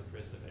going to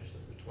prison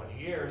eventually for 20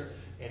 years,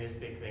 and his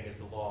big thing is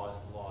the law is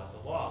the law is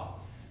the law.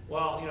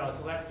 Well,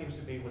 so that seems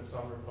to be what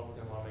some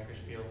Republican lawmakers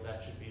feel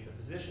that should be the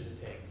position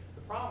to take.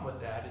 The problem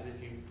with that is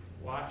if you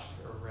watched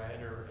or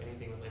read or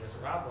anything with Les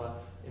Miserables,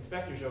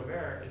 Inspector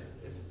Javert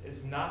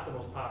is not the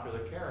most popular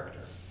character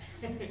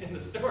in the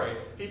story.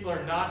 People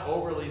are not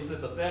overly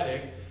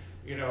sympathetic,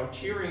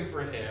 cheering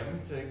for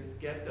him to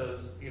get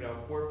those,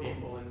 poor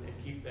people and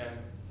keep them,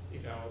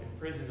 in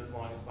prison as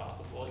long as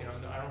possible.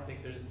 I don't think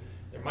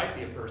there might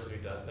be a person who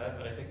does that,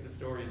 but I think the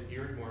story is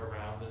geared more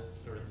around the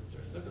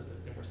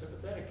more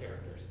sympathetic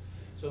characters.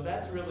 So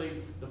that's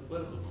really the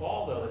political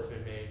call, though, that's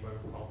been made by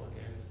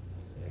Republicans.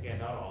 again,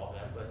 not all of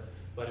them,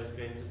 but has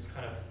been to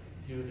kind of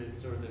do the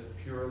sort of the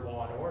pure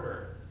law and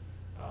order,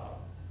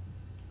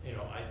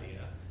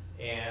 idea.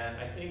 And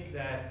I think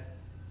that,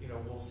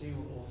 we'll see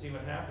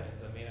what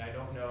happens. I mean, I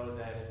don't know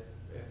that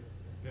if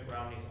Mitt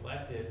Romney's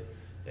elected,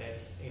 that,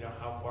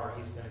 how far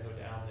he's gonna go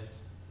down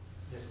this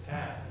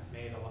path. He's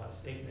made a lot of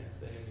statements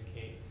that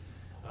indicate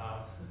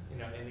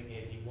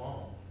he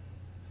won't.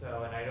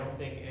 So, and I don't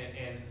think,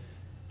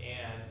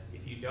 and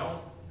if you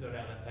don't go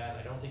down that path,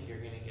 I don't think you're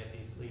gonna get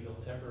these legal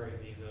temporary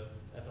visas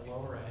at the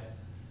lower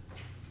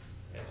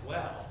end as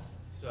well.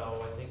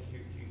 So I think you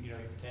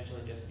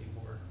potentially just see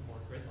more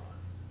gridlock.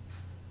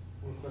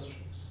 More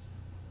questions?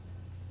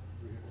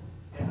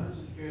 Yeah, I was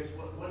just curious,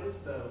 what is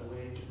the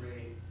wage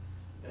rate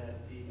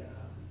that the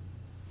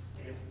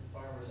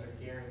farmers are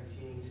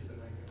guaranteeing to the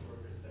migrant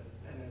workers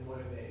and then what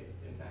are they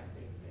in fact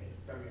being paid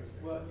from your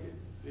experience? Well, it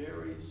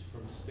varies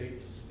from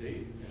state to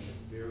state, and it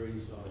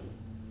varies on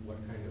what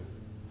kind of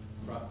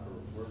crop or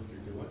work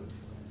you're doing.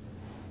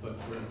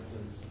 But for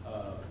instance,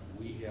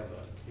 we have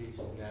a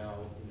case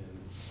now in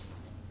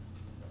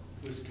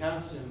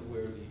Wisconsin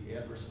where the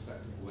adverse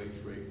effective wage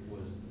rate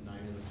was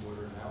 $9.25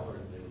 an hour,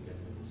 and they were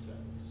getting in the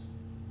 70s.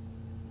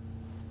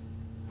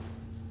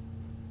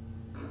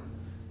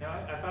 Now,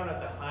 I found at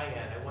the high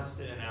end, I once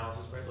did an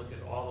analysis where I looked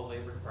at all the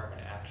Labor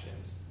Department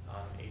actions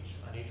on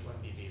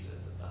H-1B visas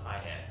at the high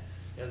end.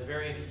 It was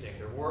very interesting.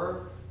 There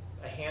were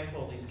a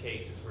handful of these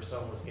cases where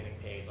someone was getting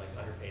paid,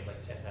 underpaid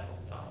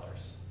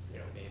 $10,000,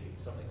 maybe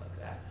something like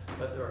that.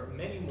 But there are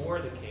many more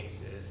of the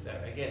cases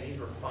that, again, these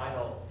were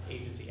final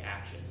agency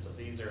actions, so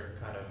these are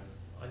kind of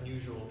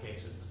unusual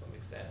cases to some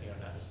extent,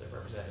 not necessarily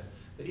representative.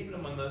 But even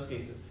among those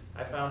cases,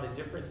 I found the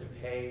difference in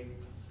pay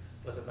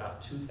was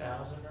about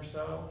 $2,000 or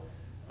so.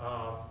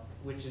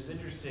 Which is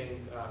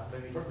interesting,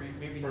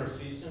 maybe for a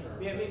season,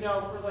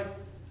 or for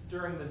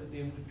during the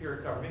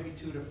period covered, maybe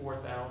 2,000 to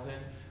 4,000,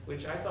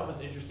 which I thought was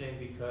interesting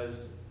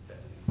because that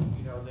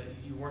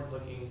you weren't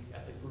looking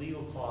at the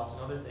legal costs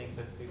and other things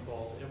that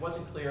people. It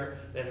wasn't clear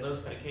that in those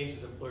kind of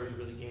cases employers are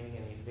really gaining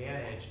any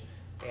advantage,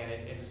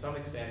 and to some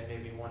extent it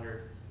made me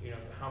wonder,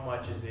 how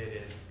much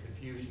is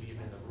confusion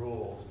even in the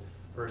rules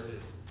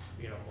versus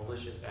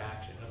malicious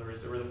action. In other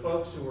words, there were the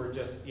folks who were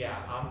just,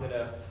 I'm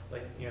gonna,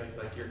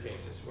 like your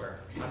cases where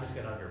I'm just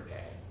gonna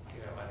underpay,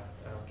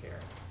 I don't care.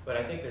 But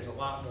I think there's a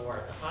lot more,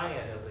 at the high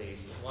end at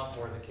least, there's a lot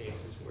more of the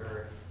cases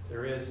where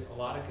there is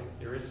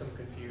some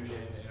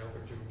confusion and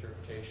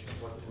over-interpretation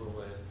of what the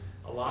rule is.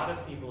 A lot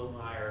of people who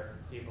hire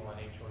people on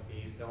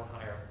H-1Bs don't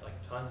hire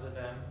tons of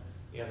them.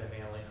 They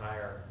may only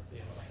hire,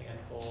 a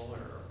handful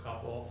or a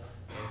couple,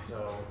 and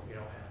so,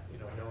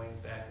 knowing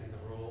exactly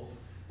the rules.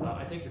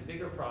 I think the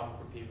bigger problem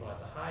for people at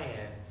the high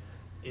end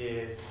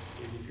is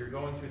if you're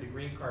going through the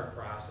green card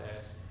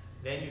process,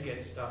 then you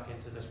get stuck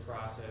into this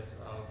process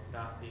of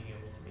not being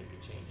able to maybe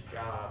change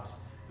jobs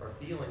or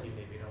feeling you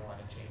maybe don't want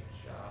to change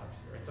jobs,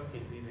 or in some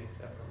cases even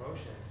accept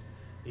promotions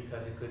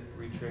because it could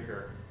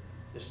re-trigger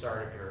the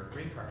start of your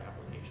green card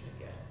application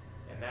again.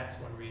 And that's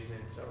one reason.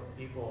 So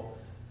people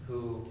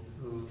who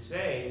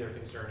say they're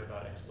concerned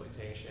about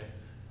exploitation,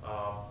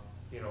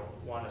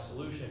 want a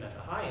solution at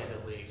the high end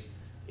at least.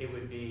 It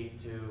would be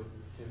to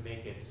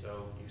make it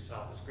so you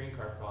solve this green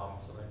card problem,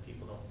 so that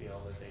people don't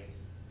feel that they,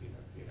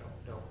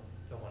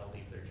 don't want to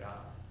leave their job.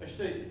 I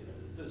say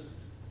this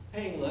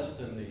paying less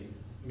than the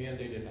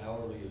mandated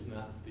hourly is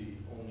not the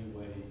only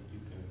way you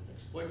can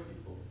exploit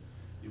people.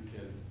 You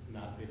can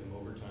not pay them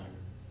overtime.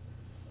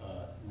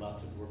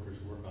 Lots of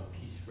workers work on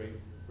piece rate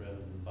rather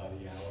than by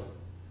the hour.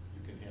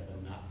 You can have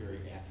a not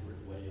very accurate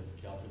way of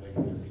calculating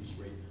their piece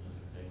rate and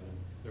underpaying them.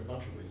 There are a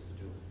bunch of ways to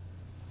do it.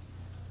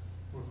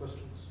 More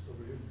questions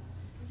over here?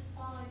 I'm just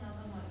following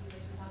up on what you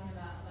guys were talking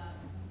about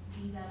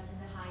visas in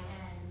the high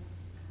end,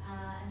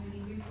 and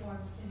maybe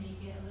reforms to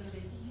make it a little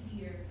bit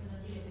easier for them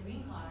to get the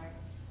green card.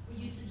 Would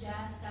you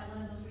suggest that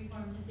one of those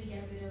reforms is to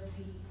get rid of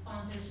the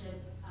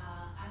sponsorship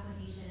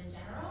application in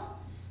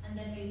general, and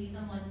then maybe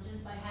someone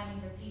just by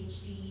having their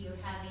PhD or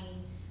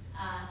having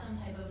some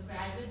type of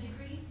graduate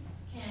degree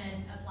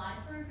can apply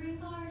for a green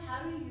card?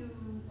 How do you,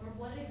 or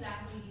what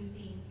exactly do you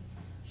think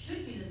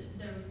should be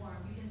the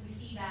reform? Because we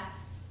see that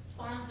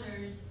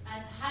sponsors,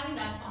 and having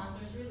that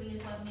sponsors really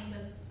is what made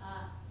us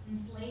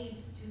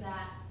enslaved to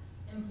that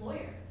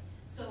employer.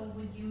 So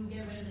would you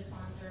get rid of the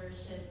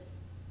sponsorship,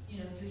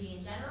 duty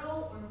in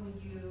general, or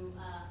would you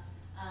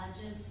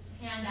just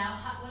hand out,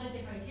 what is the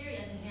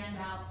criteria to hand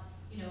out,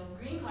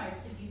 green cards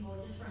to people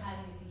just for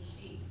having a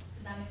PhD?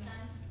 Does that make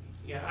sense?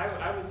 Yeah,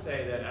 I would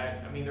say that,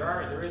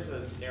 there is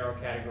a narrow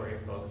category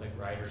of folks like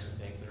writers and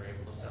things that are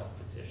able to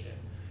self-petition.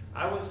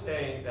 I would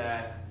say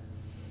that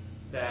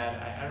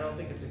I don't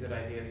think it's a good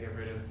idea to get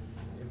rid of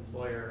the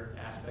employer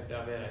aspect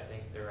of it. I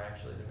think they're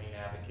actually the main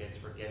advocates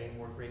for getting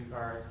more green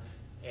cards.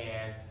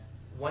 And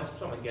once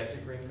someone gets a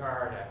green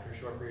card, after a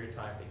short period of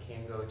time, they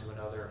can go to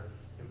another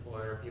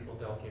employer. People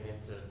don't get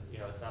into,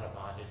 it's not a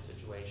bondage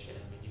situation.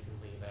 I mean, you can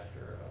leave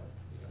after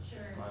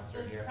 6 months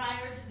or a year.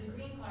 Prior to the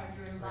green card,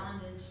 you're in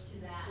bondage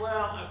to that.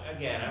 Well,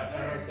 again,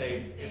 I don't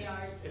say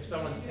if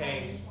someone's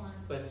paying,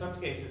 But in some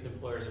cases,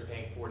 employers are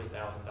paying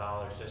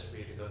 $40,000 just for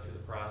you to go through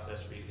the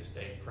process for you to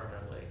stay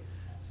permanently.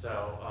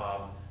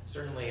 So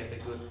certainly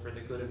for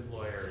the good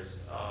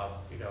employers,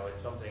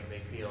 it's something they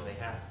feel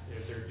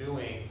they're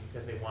doing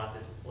because they want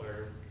this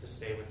employer to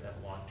stay with them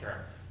long term.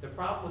 The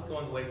problem with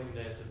going away from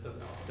this is the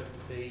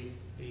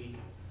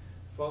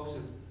folks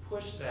who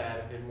push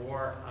that have been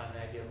more on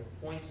the idea of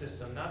a point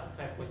system, not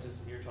the type of point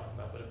system you're talking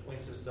about, but a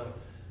point system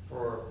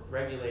for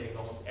regulating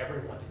almost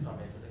everyone to come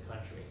into the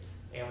country.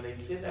 And when they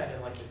did that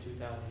in like the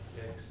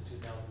 2006 and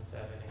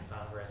 2007 in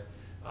Congress,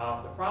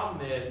 the problem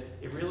is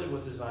it really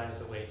was designed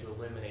as a way to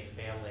eliminate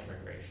family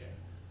immigration.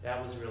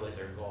 That was really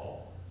their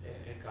goal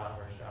in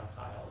Congress, John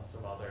Kyle and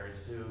some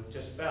others who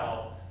just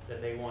felt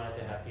that they wanted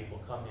to have people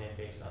come in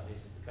based on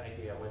this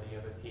idea, whether you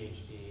have a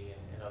PhD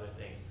and other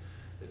things.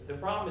 The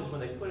problem is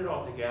when they put it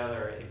all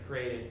together, it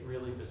created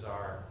really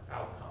bizarre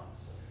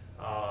outcomes.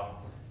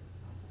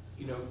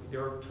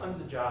 There are tons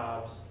of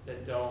jobs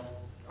that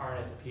aren't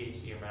at the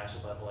PhD or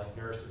master's level, like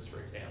nurses, for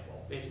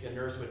example. Basically, a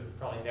nurse would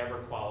probably never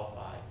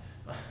qualify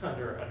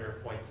under a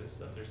point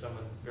system. There's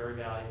someone very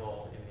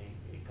valuable in the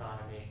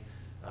economy,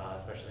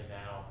 especially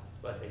now,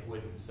 but they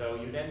wouldn't. So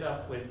you'd end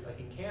up with, like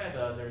in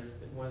Canada, there's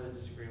one of the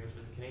disagreements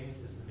with the Canadian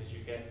system is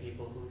you get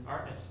people who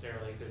aren't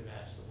necessarily a good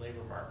match to the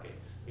labor market,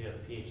 the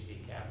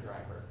PhD cab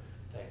driver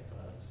type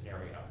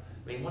scenario.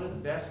 I mean, one of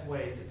the best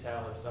ways to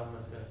tell if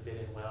someone's going to fit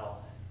in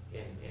well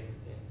in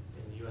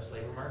the U.S.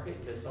 labor market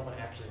is someone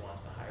actually wants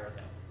to hire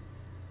them.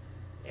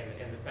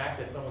 And the fact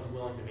that someone's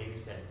willing to maybe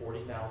spend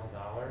 $40,000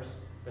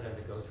 for them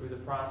to go through the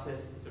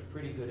process is a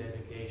pretty good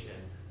indication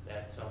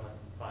that someone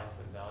finds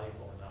them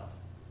valuable enough,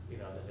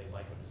 that they'd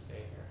like them to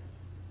stay here.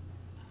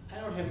 I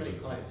don't have many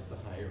clients at the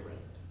higher end.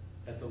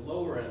 At the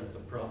lower end, the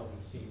problem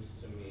seems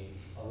to me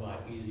a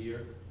lot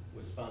easier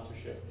with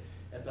sponsorship.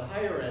 At the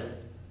higher end,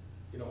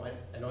 I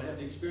don't have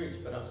the experience,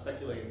 but I'm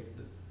speculating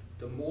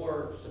the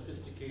more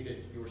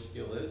sophisticated your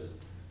skill is,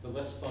 the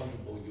less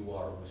fungible you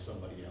are with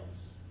somebody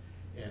else.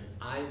 And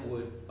I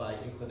would, by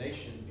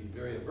inclination, be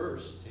very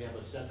averse to have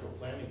a central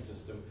planning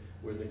system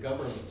where the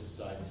government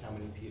decides how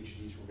many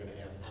PhDs we're going to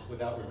have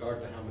without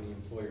regard to how many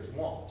employers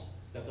want.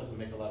 That doesn't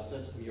make a lot of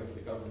sense to me, or for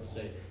the government to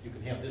say, you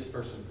can have this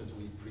person because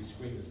we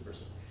pre-screen this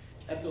person.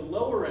 At the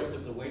lower end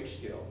of the wage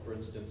scale, for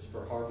instance,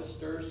 for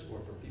harvesters or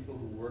for people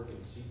who work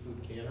in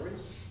seafood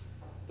canneries,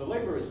 the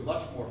labor is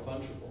much more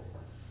fungible.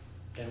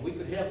 And we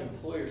could have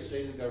employers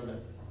say to the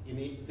government,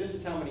 this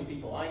is how many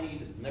people I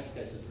need, and the next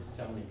guy says this is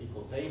how many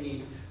people they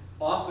need.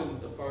 Often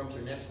the farms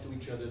are next to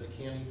each other, the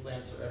canning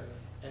plants are,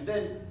 and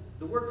then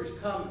the workers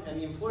come and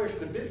the employers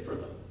could bid for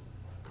them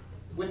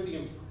with the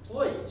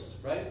employees,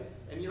 right?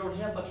 And you don't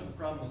have much of a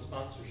problem with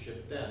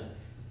sponsorship then.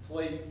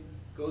 Employee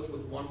goes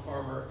with one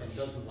farmer and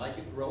doesn't like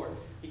a grower,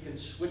 he can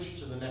switch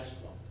to the next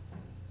one.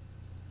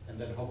 And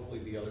then hopefully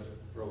the other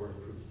grower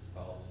improves its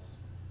policies.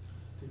 I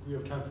think we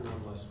have time for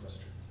one last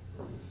question.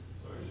 So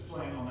just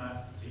playing on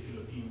that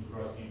particular theme with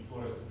regards to the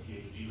employers at the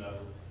PhD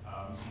level,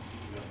 we see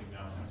particularly I think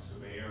now in the San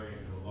Francisco Bay Area,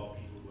 there are a lot of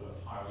people who have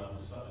higher level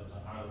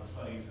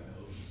studies and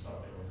they're looking to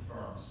start their own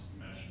firms. You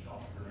mentioned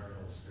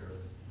entrepreneurial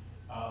spirit.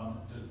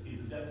 Is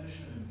the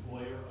definition of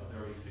employer a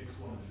very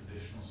fixed one in the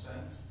traditional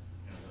sense,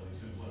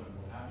 W-2 employment,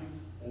 what have you,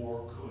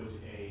 or could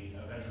a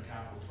venture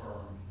capital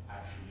firm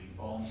actually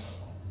bond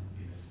someone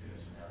in a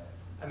scenario?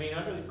 I mean,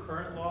 under the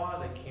current law,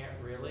 they can't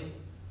really.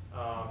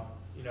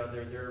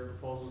 There are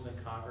proposals in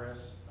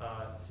Congress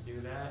to do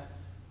that,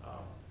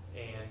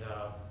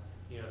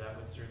 that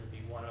would certainly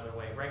be one other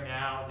way. Right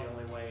now, the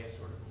only way is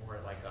sort of more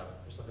like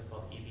there's something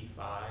called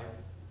EB-5,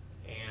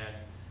 and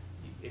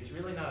it's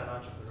really not an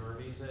entrepreneur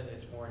visa,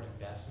 it's more an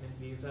investment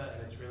visa,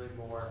 and it's really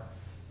more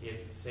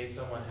if, say,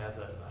 someone has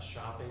a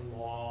shopping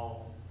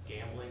mall,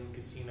 gambling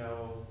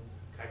casino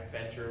type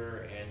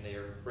venture, and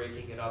they're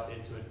breaking it up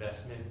into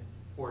investment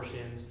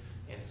portions,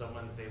 and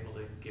someone's able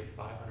to give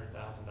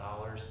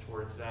 $500,000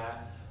 towards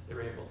that,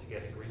 they're able to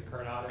get a green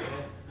card out of it.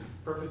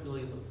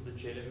 Perfectly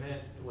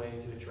legitimate way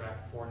to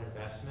attract foreign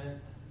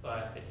investment,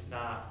 but it's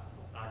not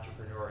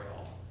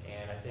entrepreneurial.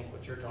 And I think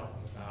what you're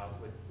talking about,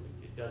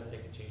 it does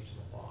take a change in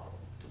the law.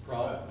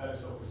 So that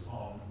is focused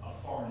on a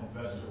foreign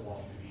investor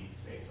wanting to be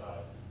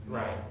stateside.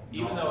 Right.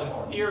 Even though in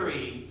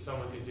theory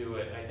someone could do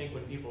it, I think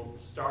when people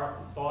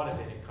thought of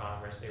it in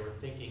Congress, they were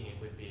thinking it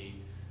would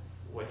be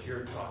what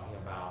you're talking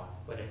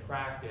about. But in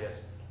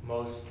practice,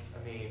 the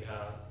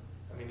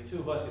two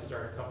of us could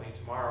start a company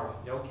tomorrow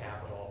with no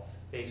capital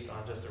based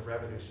on just a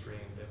revenue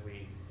stream that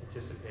we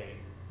anticipate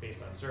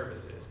based on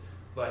services.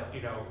 But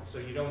so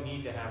you don't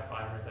need to have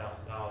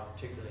 $500,000,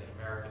 particularly in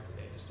America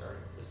today, to start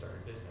a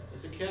business.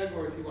 There's a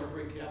category if you want to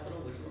bring capital.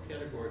 There's no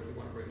category if you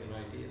want to bring an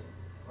idea.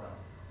 Right.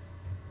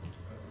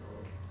 That's the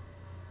goal.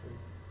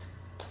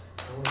 I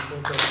want to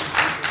thank our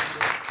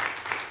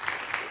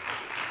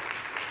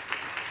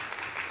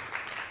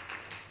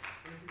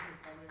Thank you for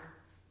coming.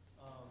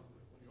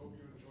 We hope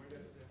you enjoyed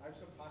it. I have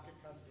some pocket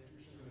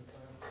constitutions and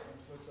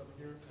pamphlets up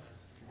here.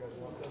 You guys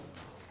want them?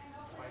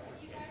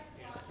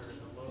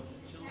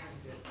 Children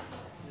get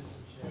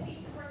citizenship and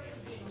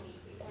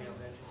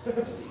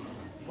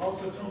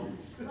Lots of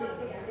tools. Well,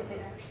 yeah,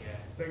 exactly. Yeah.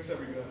 Thanks,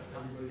 everybody.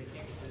 They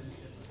can't get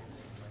citizenship.